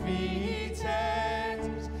defeated.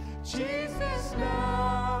 Jesus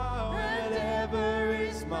now and ever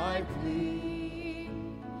is my plea.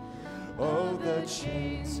 Oh, the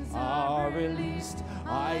chains are released,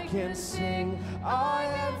 I can sing, I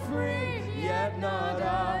am free, yet not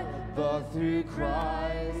I, but through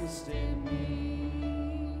Christ in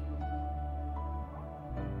me.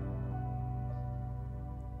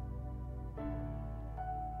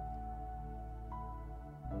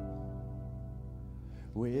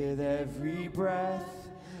 With every breath,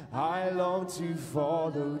 I long to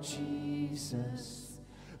follow Jesus,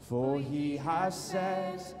 for He has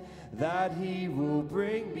said that He will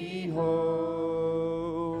bring me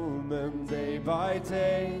home. And day by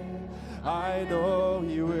day, I know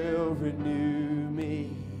He will renew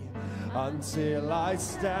me, until I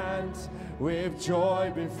stand with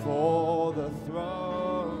joy before the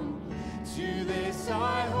throne. To this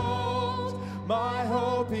I hold, my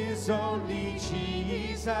hope is only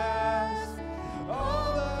Jesus.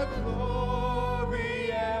 All the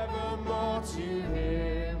glory evermore to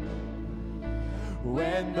Him.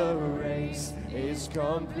 When the race is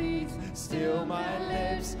complete, still my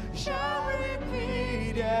lips shall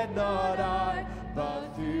repeat, yet not I,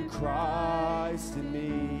 but through Christ in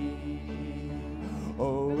me.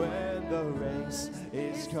 Oh, when the the race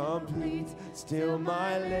is complete. Still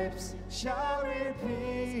my lips shall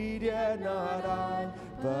repeat, yet not I,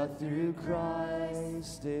 but through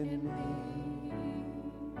Christ in me.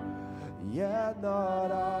 Yet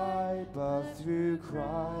not I, but through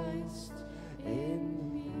Christ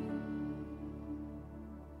in me.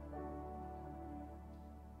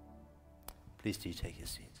 Please do take your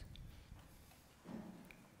seats.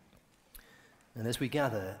 And as we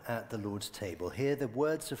gather at the Lord's table, hear the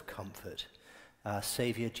words of comfort our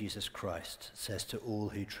Saviour Jesus Christ says to all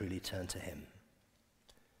who truly turn to him.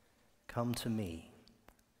 Come to me,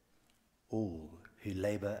 all who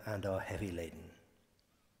labour and are heavy laden,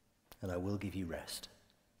 and I will give you rest.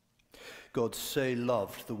 God so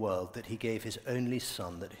loved the world that he gave his only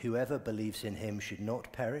Son, that whoever believes in him should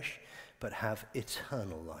not perish, but have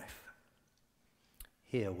eternal life.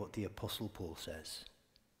 Hear what the Apostle Paul says.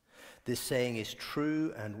 This saying is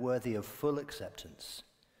true and worthy of full acceptance,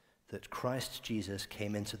 that Christ Jesus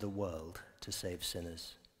came into the world to save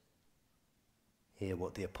sinners. Hear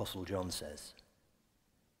what the Apostle John says.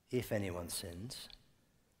 If anyone sins,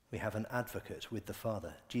 we have an advocate with the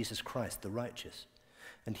Father, Jesus Christ the righteous,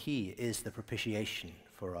 and he is the propitiation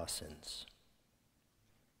for our sins.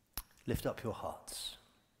 Lift up your hearts.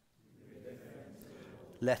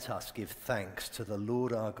 Let us give thanks to the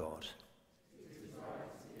Lord our God.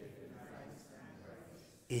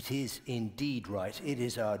 It is indeed right. It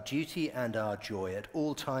is our duty and our joy at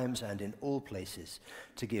all times and in all places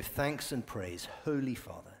to give thanks and praise, Holy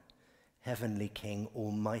Father, Heavenly King,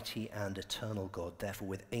 Almighty and eternal God. Therefore,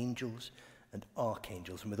 with angels and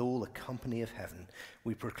archangels and with all the company of heaven,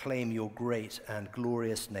 we proclaim your great and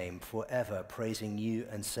glorious name forever, praising you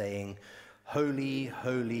and saying, Holy,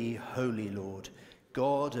 holy, holy Lord,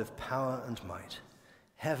 God of power and might.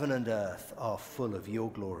 Heaven and earth are full of your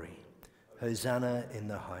glory. Hosanna in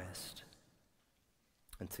the highest.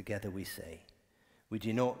 And together we say, we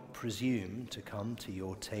do not presume to come to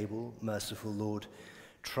your table, merciful Lord,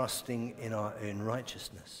 trusting in our own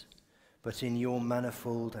righteousness, but in your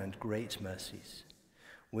manifold and great mercies.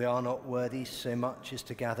 We are not worthy so much as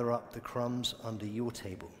to gather up the crumbs under your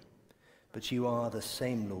table, but you are the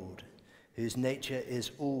same Lord, whose nature is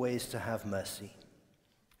always to have mercy.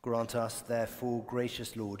 Grant us, therefore,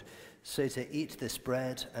 gracious Lord, so to eat this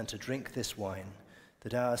bread and to drink this wine,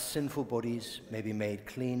 that our sinful bodies may be made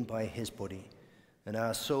clean by his body, and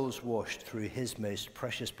our souls washed through his most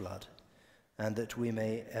precious blood, and that we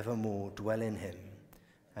may evermore dwell in him,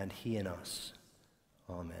 and he in us.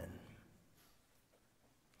 Amen.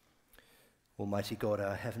 Almighty God,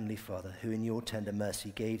 our heavenly Father, who in your tender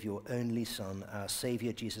mercy gave your only Son, our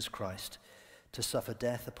Saviour Jesus Christ, to suffer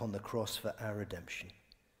death upon the cross for our redemption,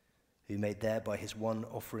 who made there by his one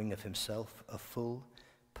offering of himself a full,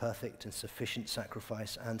 perfect and sufficient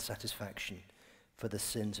sacrifice and satisfaction for the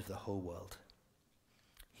sins of the whole world.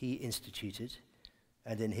 He instituted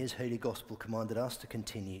and in his holy gospel commanded us to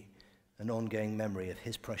continue an ongoing memory of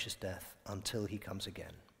his precious death until he comes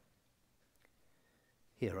again.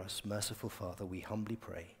 Hear us, merciful Father, we humbly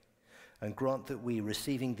pray, and grant that we,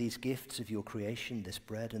 receiving these gifts of your creation, this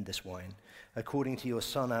bread and this wine, according to your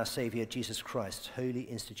Son, our Saviour, Jesus Christ's holy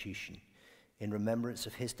institution, in remembrance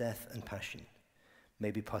of his death and passion,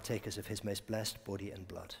 may be partakers of his most blessed body and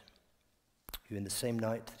blood, who in the same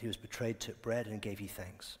night that he was betrayed took bread and gave you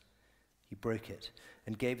thanks. He broke it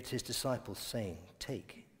and gave it to his disciples, saying,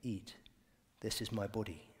 Take, eat, this is my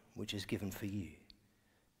body, which is given for you.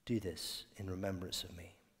 Do this in remembrance of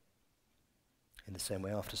me. In the same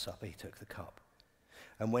way, after supper, he took the cup,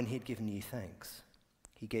 and when he had given you thanks,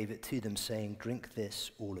 he gave it to them, saying, Drink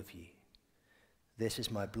this, all of you. This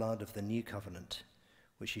is my blood of the new covenant,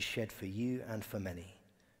 which is shed for you and for many,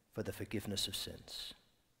 for the forgiveness of sins.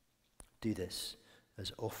 Do this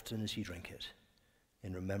as often as you drink it,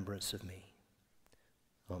 in remembrance of me.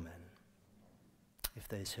 Amen. If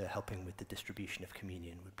those who are helping with the distribution of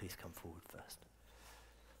communion would please come forward first.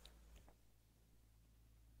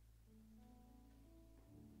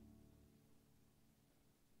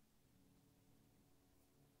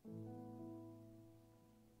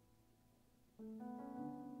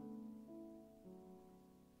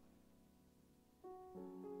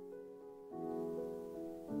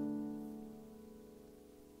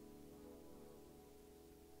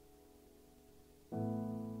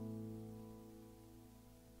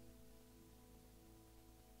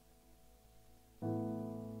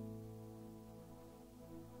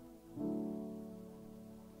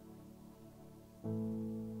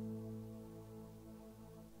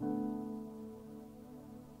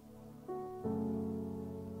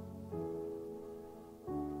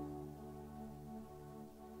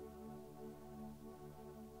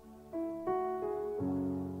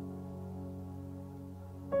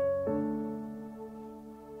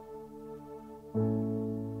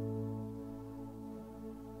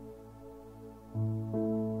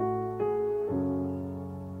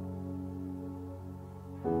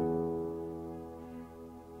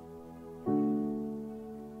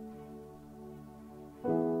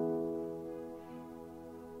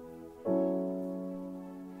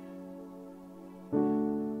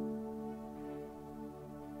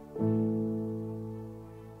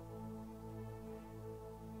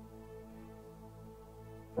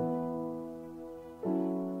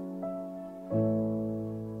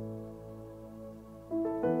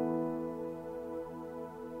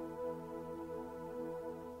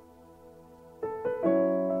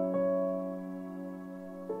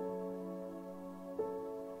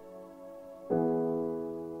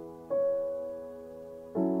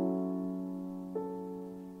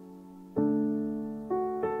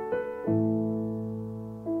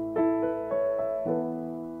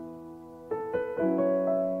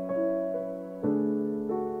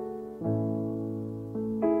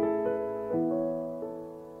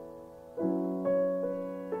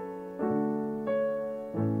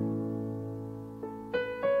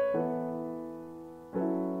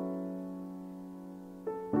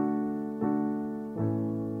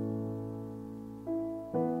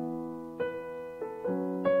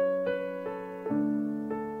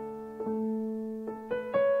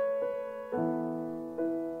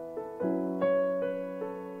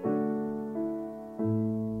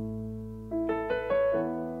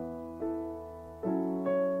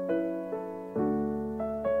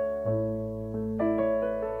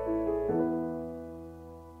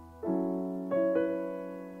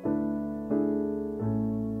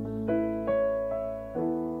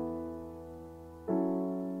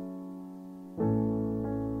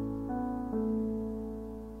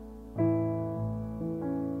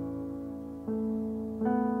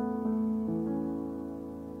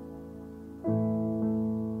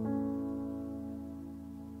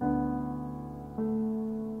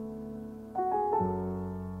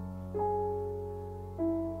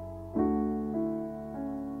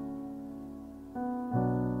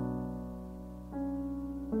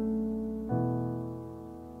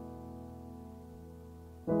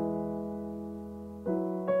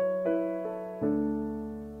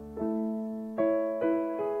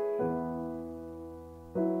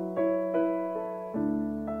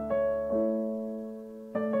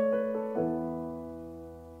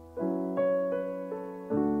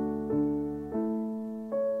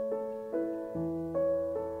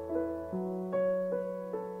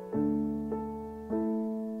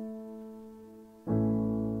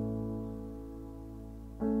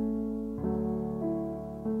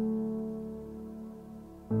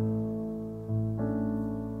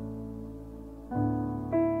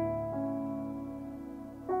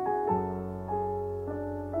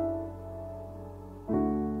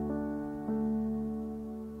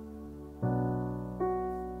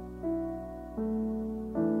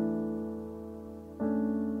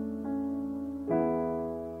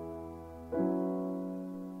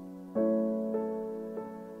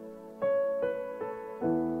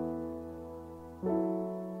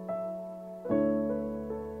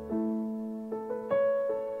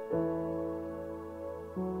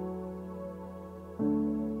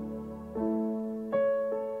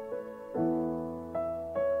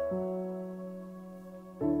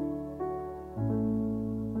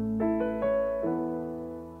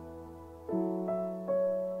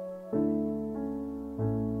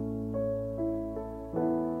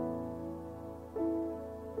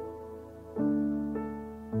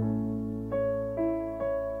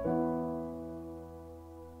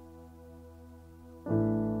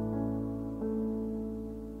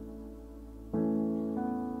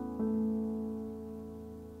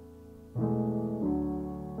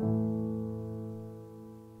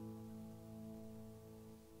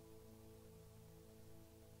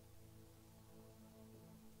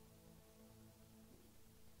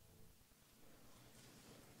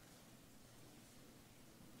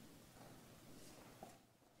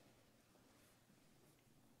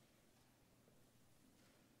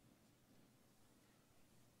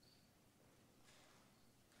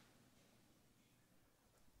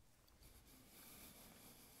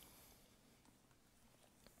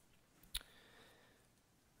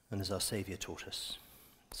 And as our Saviour taught us,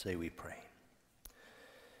 so we pray.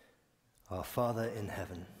 Our Father in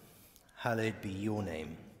heaven, hallowed be your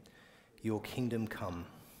name. Your kingdom come,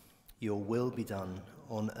 your will be done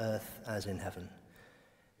on earth as in heaven.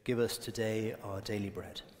 Give us today our daily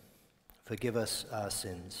bread. Forgive us our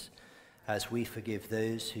sins, as we forgive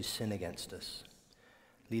those who sin against us.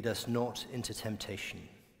 Lead us not into temptation,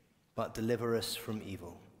 but deliver us from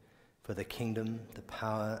evil. For the kingdom, the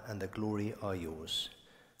power, and the glory are yours,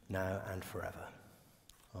 now and forever.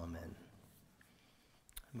 Amen.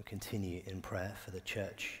 We'll continue in prayer for the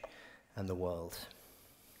church and the world.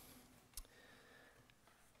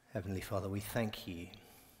 Heavenly Father, we thank you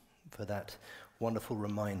for that wonderful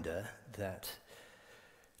reminder that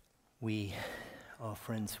we are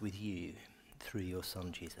friends with you through your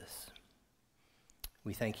Son, Jesus.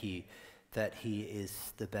 We thank you that he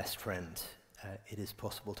is the best friend it is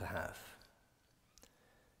possible to have.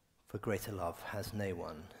 For greater love has no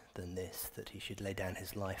one than this, that he should lay down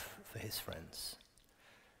his life for his friends.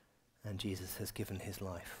 And Jesus has given his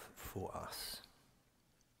life for us.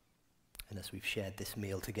 And as we've shared this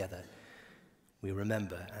meal together, we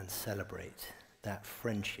remember and celebrate that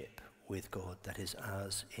friendship with God that is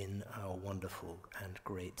ours in our wonderful and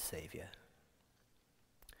great Saviour.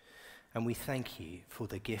 And we thank you for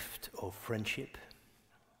the gift of friendship,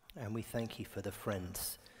 and we thank you for the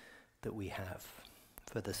friends that we have,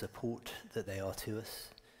 for the support that they are to us,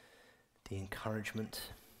 the encouragement.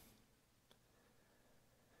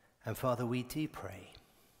 And Father, we do pray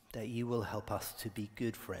that you will help us to be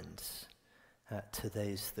good friends to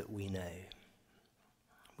those that we know.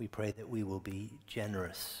 We pray that we will be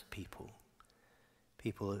generous people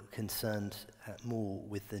concerned more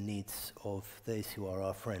with the needs of those who are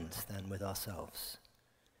our friends than with ourselves.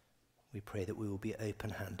 We pray that we will be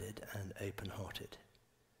open-handed and open-hearted,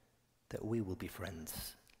 that we will be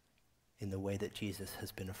friends in the way that Jesus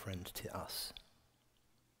has been a friend to us.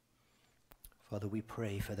 Father, we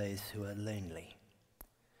pray for those who are lonely,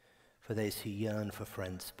 for those who yearn for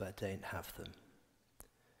friends but don't have them.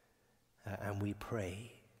 And we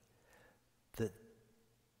pray that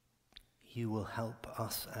you will help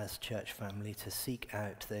us as church family to seek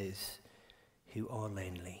out those who are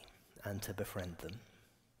lonely and to befriend them.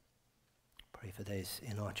 Pray for those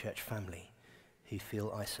in our church family who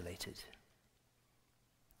feel isolated.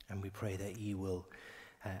 And we pray that you will,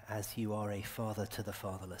 as you are a father to the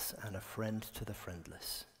fatherless and a friend to the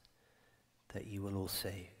friendless, that you will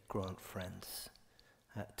also grant friends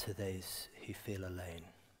to those who feel alone.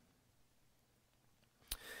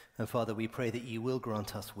 And Father, we pray that you will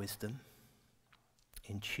grant us wisdom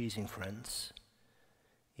in choosing friends,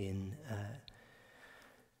 in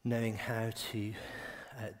knowing how to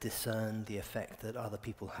discern the effect that other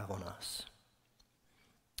people have on us.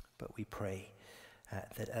 But we pray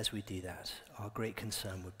that as we do that, our great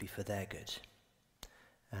concern would be for their good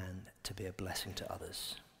and to be a blessing to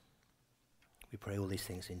others. We pray all these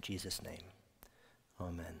things in Jesus' name.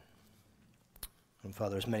 Amen. And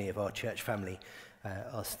Father, as many of our church family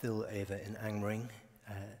are still over in Angmering,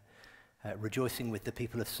 rejoicing with the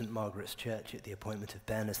people of St. Margaret's Church at the appointment of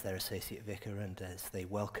Ben as their associate vicar, and as they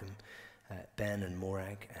welcome Ben and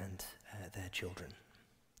Morag and their children.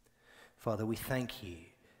 Father, we thank you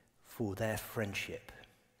for their friendship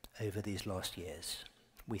over these last years.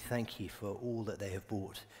 We thank you for all that they have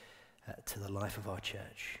brought to the life of our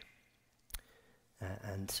church.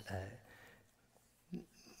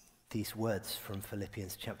 These words from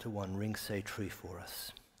Philippians chapter 1 ring so true for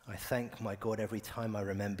us. I thank my God every time I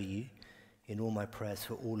remember you. In all my prayers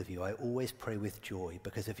for all of you, I always pray with joy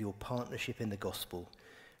because of your partnership in the gospel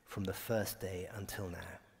from the first day until now.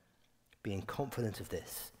 Being confident of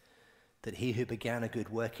this, that he who began a good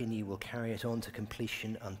work in you will carry it on to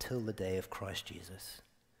completion until the day of Christ Jesus.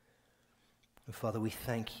 And Father, we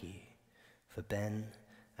thank you for Ben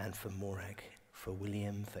and for Morag, for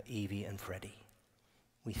William, for Evie and Freddie.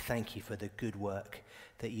 We thank you for the good work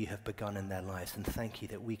that you have begun in their lives, and thank you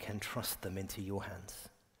that we can trust them into your hands.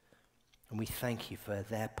 And we thank you for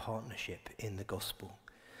their partnership in the gospel,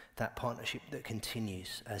 that partnership that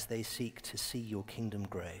continues as they seek to see your kingdom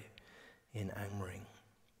grow in Angmering,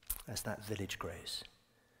 as that village grows.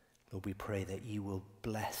 Lord, we pray that you will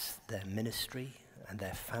bless their ministry and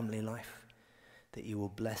their family life, that you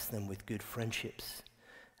will bless them with good friendships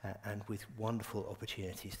and with wonderful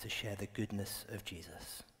opportunities to share the goodness of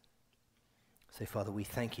Jesus. So, Father, we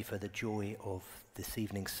thank you for the joy of this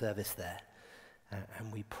evening's service there,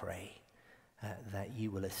 and we pray that you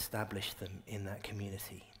will establish them in that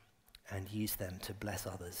community and use them to bless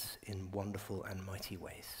others in wonderful and mighty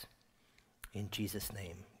ways. In Jesus'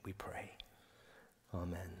 name we pray.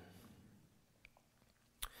 Amen.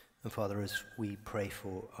 And Father, as we pray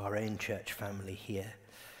for our own church family here,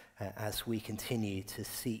 as we continue to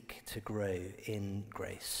seek to grow in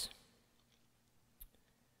grace,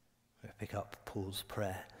 we pick up Paul's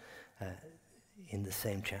prayer in the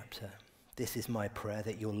same chapter. This is my prayer,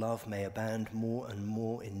 that your love may abound more and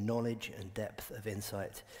more in knowledge and depth of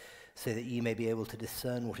insight, so that you may be able to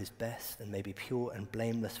discern what is best and may be pure and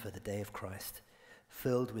blameless for the day of Christ,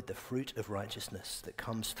 filled with the fruit of righteousness that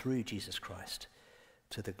comes through Jesus Christ,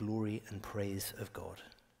 to the glory and praise of God.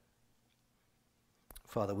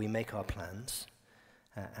 Father, we make our plans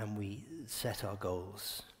and we set our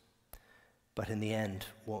goals, but in the end,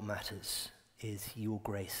 what matters is your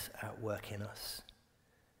grace at work in us,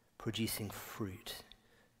 producing fruit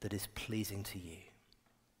that is pleasing to you.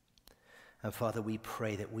 And Father, we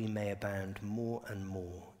pray that we may abound more and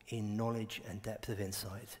more in knowledge and depth of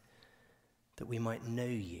insight, that we might know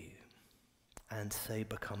you and so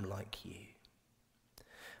become like you.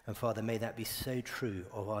 And Father, may that be so true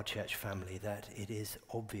of our church family that it is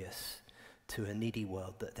obvious to a needy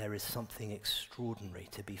world that there is something extraordinary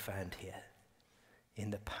to be found here in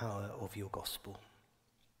the power of your gospel.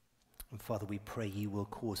 And Father, we pray you will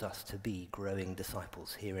cause us to be growing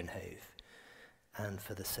disciples here in Hove and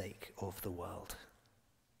for the sake of the world.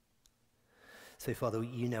 So Father,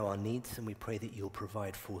 you know our needs and we pray that you'll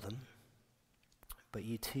provide for them, but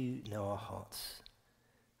you too know our hearts.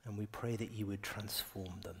 And we pray that you would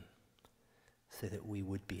transform them so that we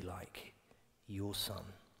would be like your Son,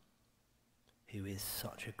 who is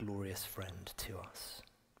such a glorious friend to us.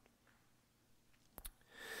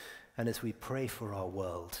 And as we pray for our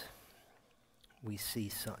world, we see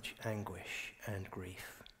such anguish and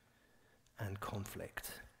grief and conflict,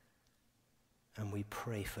 and we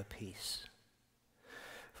pray for peace.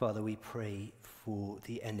 Father, we pray for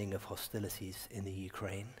the ending of hostilities in the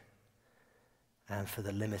Ukraine, and for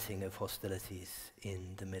the limiting of hostilities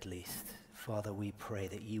in the Middle East. Father, we pray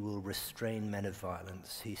that you will restrain men of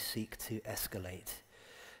violence who seek to escalate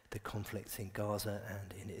the conflicts in Gaza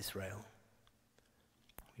and in Israel.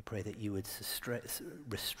 We pray that you would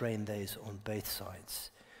restrain those on both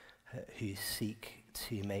sides who seek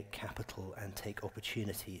to make capital and take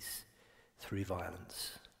opportunities through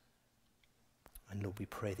violence. And Lord, we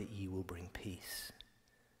pray that you will bring peace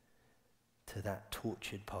to that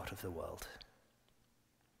tortured part of the world,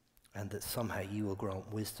 and that somehow you will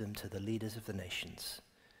grant wisdom to the leaders of the nations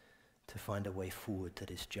to find a way forward that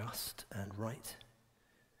is just and right,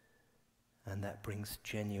 and that brings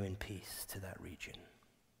genuine peace to that region.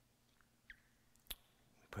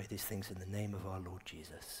 We pray these things in the name of our Lord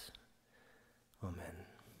Jesus. Amen.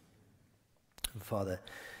 And Father,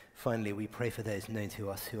 finally, we pray for those known to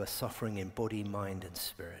us who are suffering in body, mind, and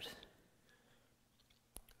spirit.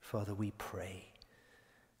 Father, we pray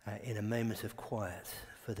in a moment of quiet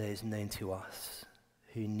for those known to us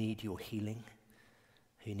who need your healing,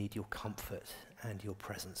 who need your comfort and your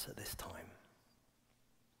presence at this time.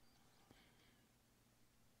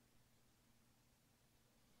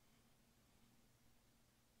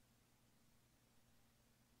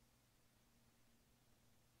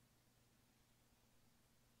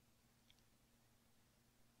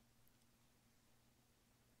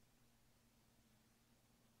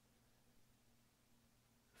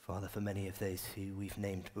 Father, for many of those who we've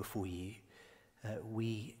named before you,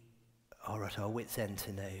 we are at our wits' end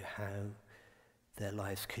to know how their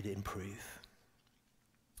lives could improve,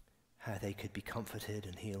 how they could be comforted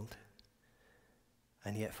and healed.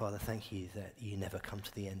 And yet, Father, thank you that you never come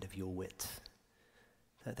to the end of your wits,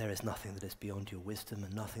 that there is nothing that is beyond your wisdom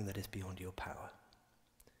and nothing that is beyond your power.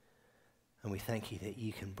 And we thank you that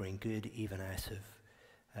you can bring good even out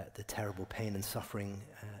of the terrible pain and suffering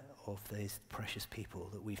of those precious people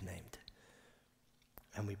that we've named.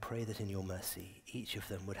 And we pray that in your mercy, each of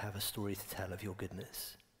them would have a story to tell of your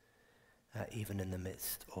goodness, even in the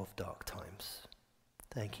midst of dark times.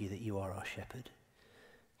 Thank you that you are our shepherd,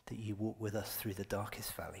 that you walk with us through the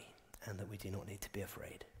darkest valley, and that we do not need to be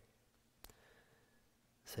afraid.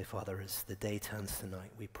 So, Father, as the day turns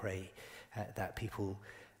tonight, we pray that people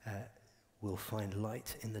will find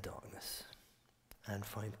light in the darkness and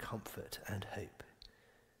find comfort and hope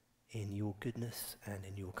in your goodness and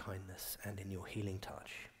in your kindness and in your healing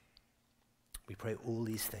touch. We pray all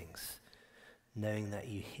these things, knowing that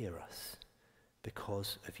you hear us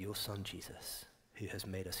because of your Son Jesus, who has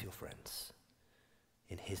made us your friends.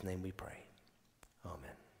 In his name we pray.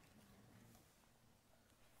 Amen.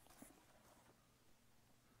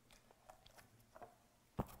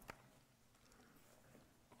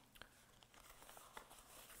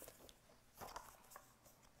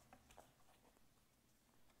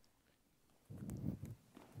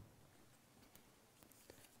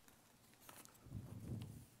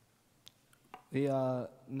 We are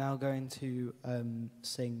now going to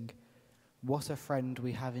sing What a Friend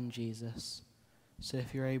We Have in Jesus. So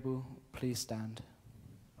if you're able, please stand.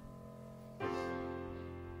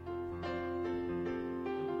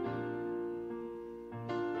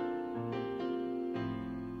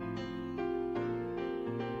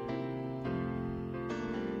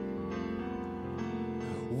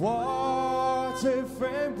 What a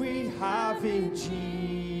friend we have in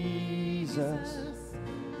Jesus.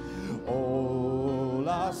 All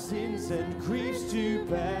our sins and griefs to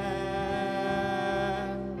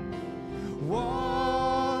bear.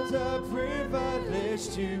 What a privilege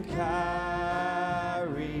to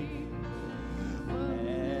carry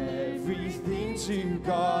everything to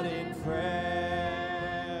God in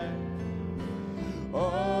prayer.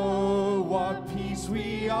 Oh, what peace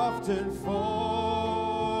we often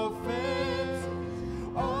forfeit.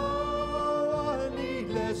 Oh, what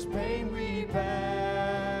needless pain we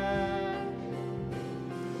bear.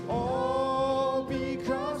 All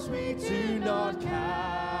because we do not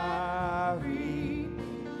carry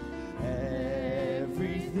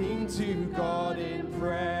everything to God in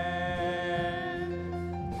prayer.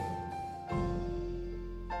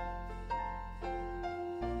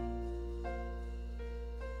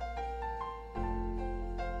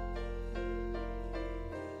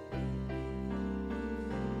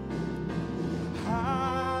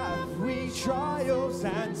 Have we trials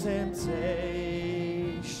and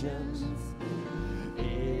temptations?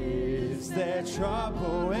 Is there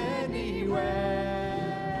trouble anywhere?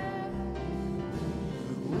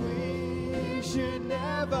 We should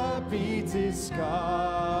never be discouraged.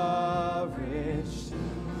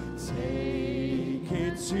 Take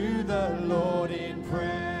it to the Lord in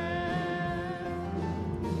prayer.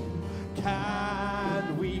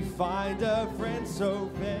 Can we find a friend so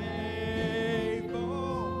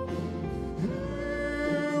faithful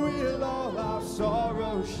who will all our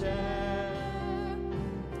sorrow share?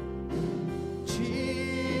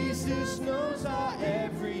 Jesus knows our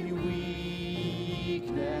every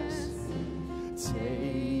weakness.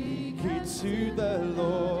 Take it to the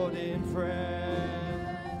Lord in prayer.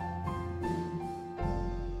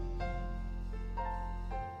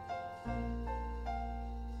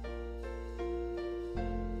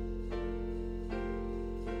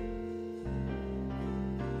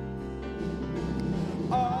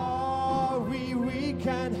 Are we weak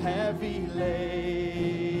and heavy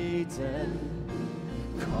laden,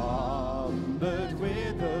 cumbered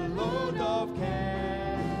with the load of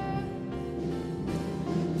care?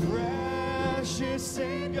 Precious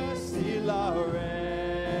Savior, still our refuge.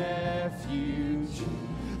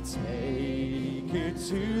 Take it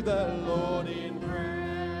to the Lord in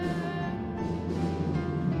prayer.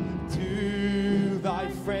 Do thy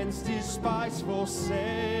friends despise,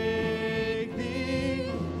 forsake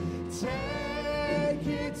thee? Take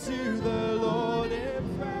it to the Lord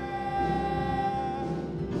in prayer.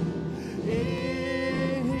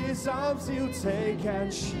 In his arms he'll take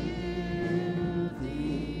and shield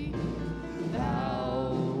thee.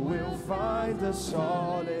 Thou wilt find the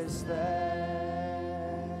solace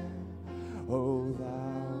there. Oh,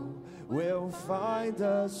 thou wilt find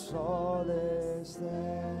the solace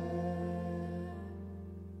there.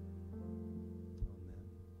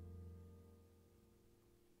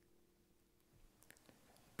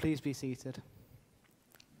 Please be seated.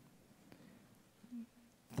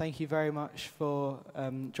 Thank you very much for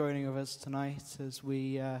joining with us tonight as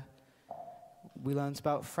we learned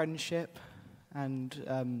about friendship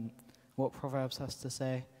and what Proverbs has to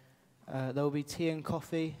say. There will be tea and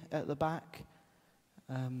coffee at the back.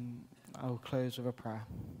 I'll close with a prayer.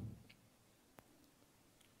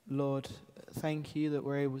 Lord, thank you that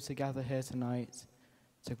we're able to gather here tonight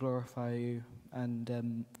to glorify you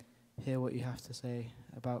and hear what you have to say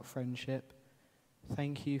about friendship.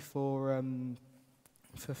 Thank you for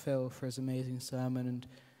Phil for his amazing sermon, and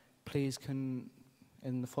please can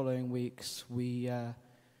in the following weeks we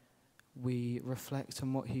reflect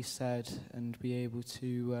on what he said and be able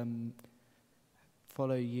to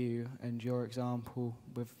follow you and your example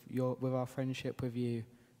with our friendship with you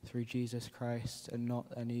through Jesus Christ, and not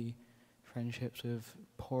any friendships with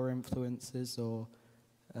poor influences or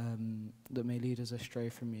that may lead us astray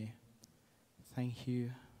from you. Thank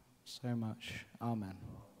you so much. Amen.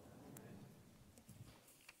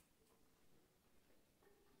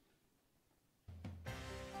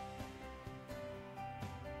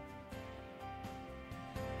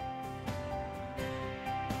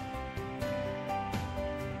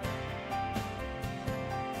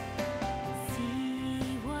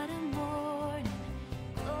 See what a morning,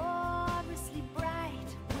 gloriously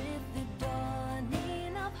bright, with the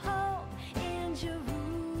dawning of hope in Jerusalem.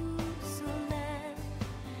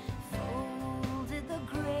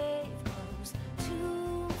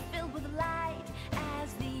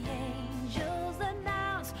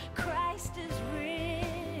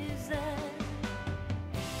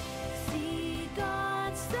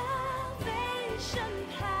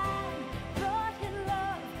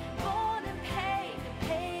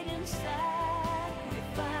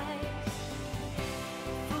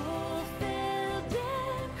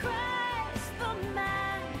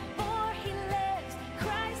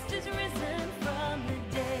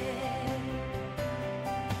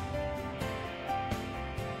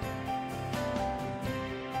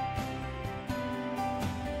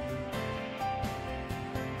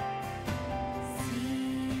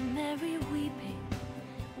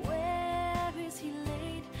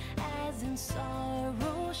 In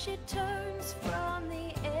sorrow she turns from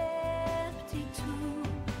the empty tomb.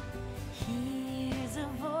 Hears a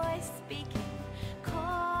voice speaking,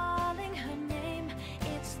 calling her name.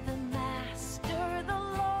 It's the Master, the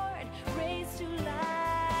Lord, raised to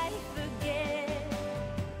life again.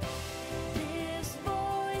 This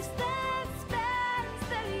voice that spans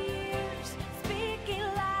the years, speaking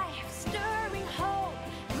life, stirring hope,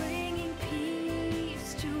 bringing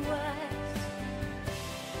peace to us,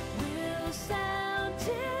 will sound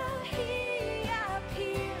till he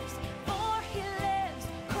appears, for he lives,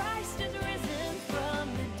 Christ is risen from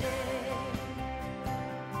the dead.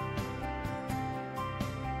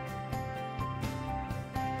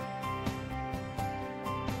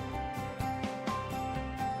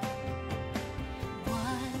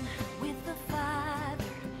 One with the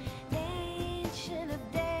Father, Ancient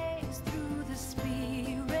of Days, through the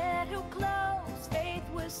Spirit who clothes faith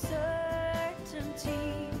with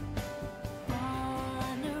certainty.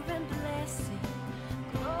 Honor and blessing,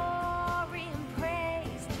 glory and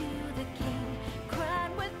praise to the King,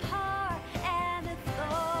 crowned with power and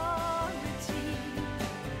authority.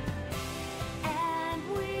 And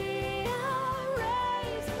we are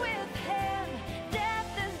raised with him.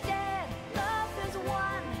 Death is dead, love is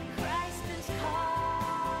won, Christ is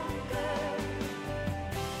conquered.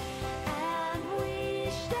 And we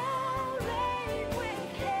shall reign with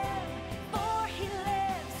him, for he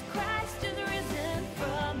lives, Christ is risen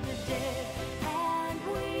from the dead. And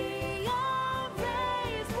we are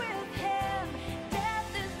raised with him.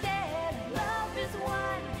 Death is dead, love is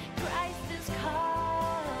won, Christ is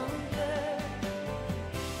conquered.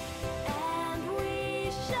 And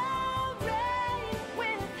we shall reign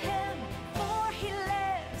with him, for he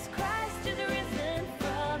lives, Christ is risen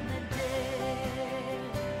from the dead.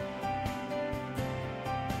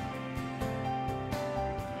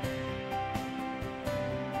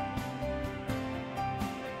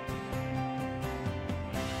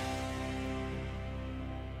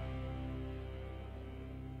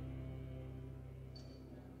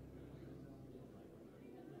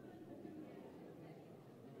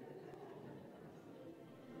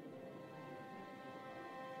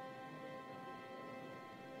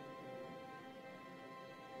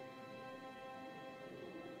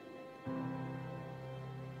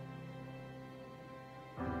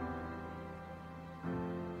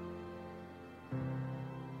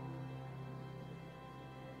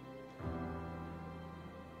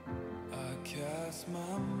 I cast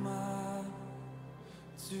my mind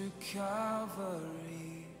to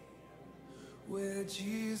Calvary, where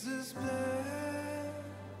Jesus bled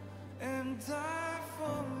and died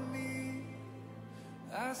for me.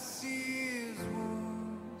 I see his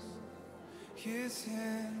wounds, his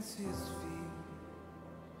hands, his feet,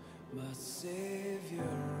 my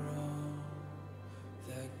Savior on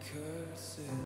that cursed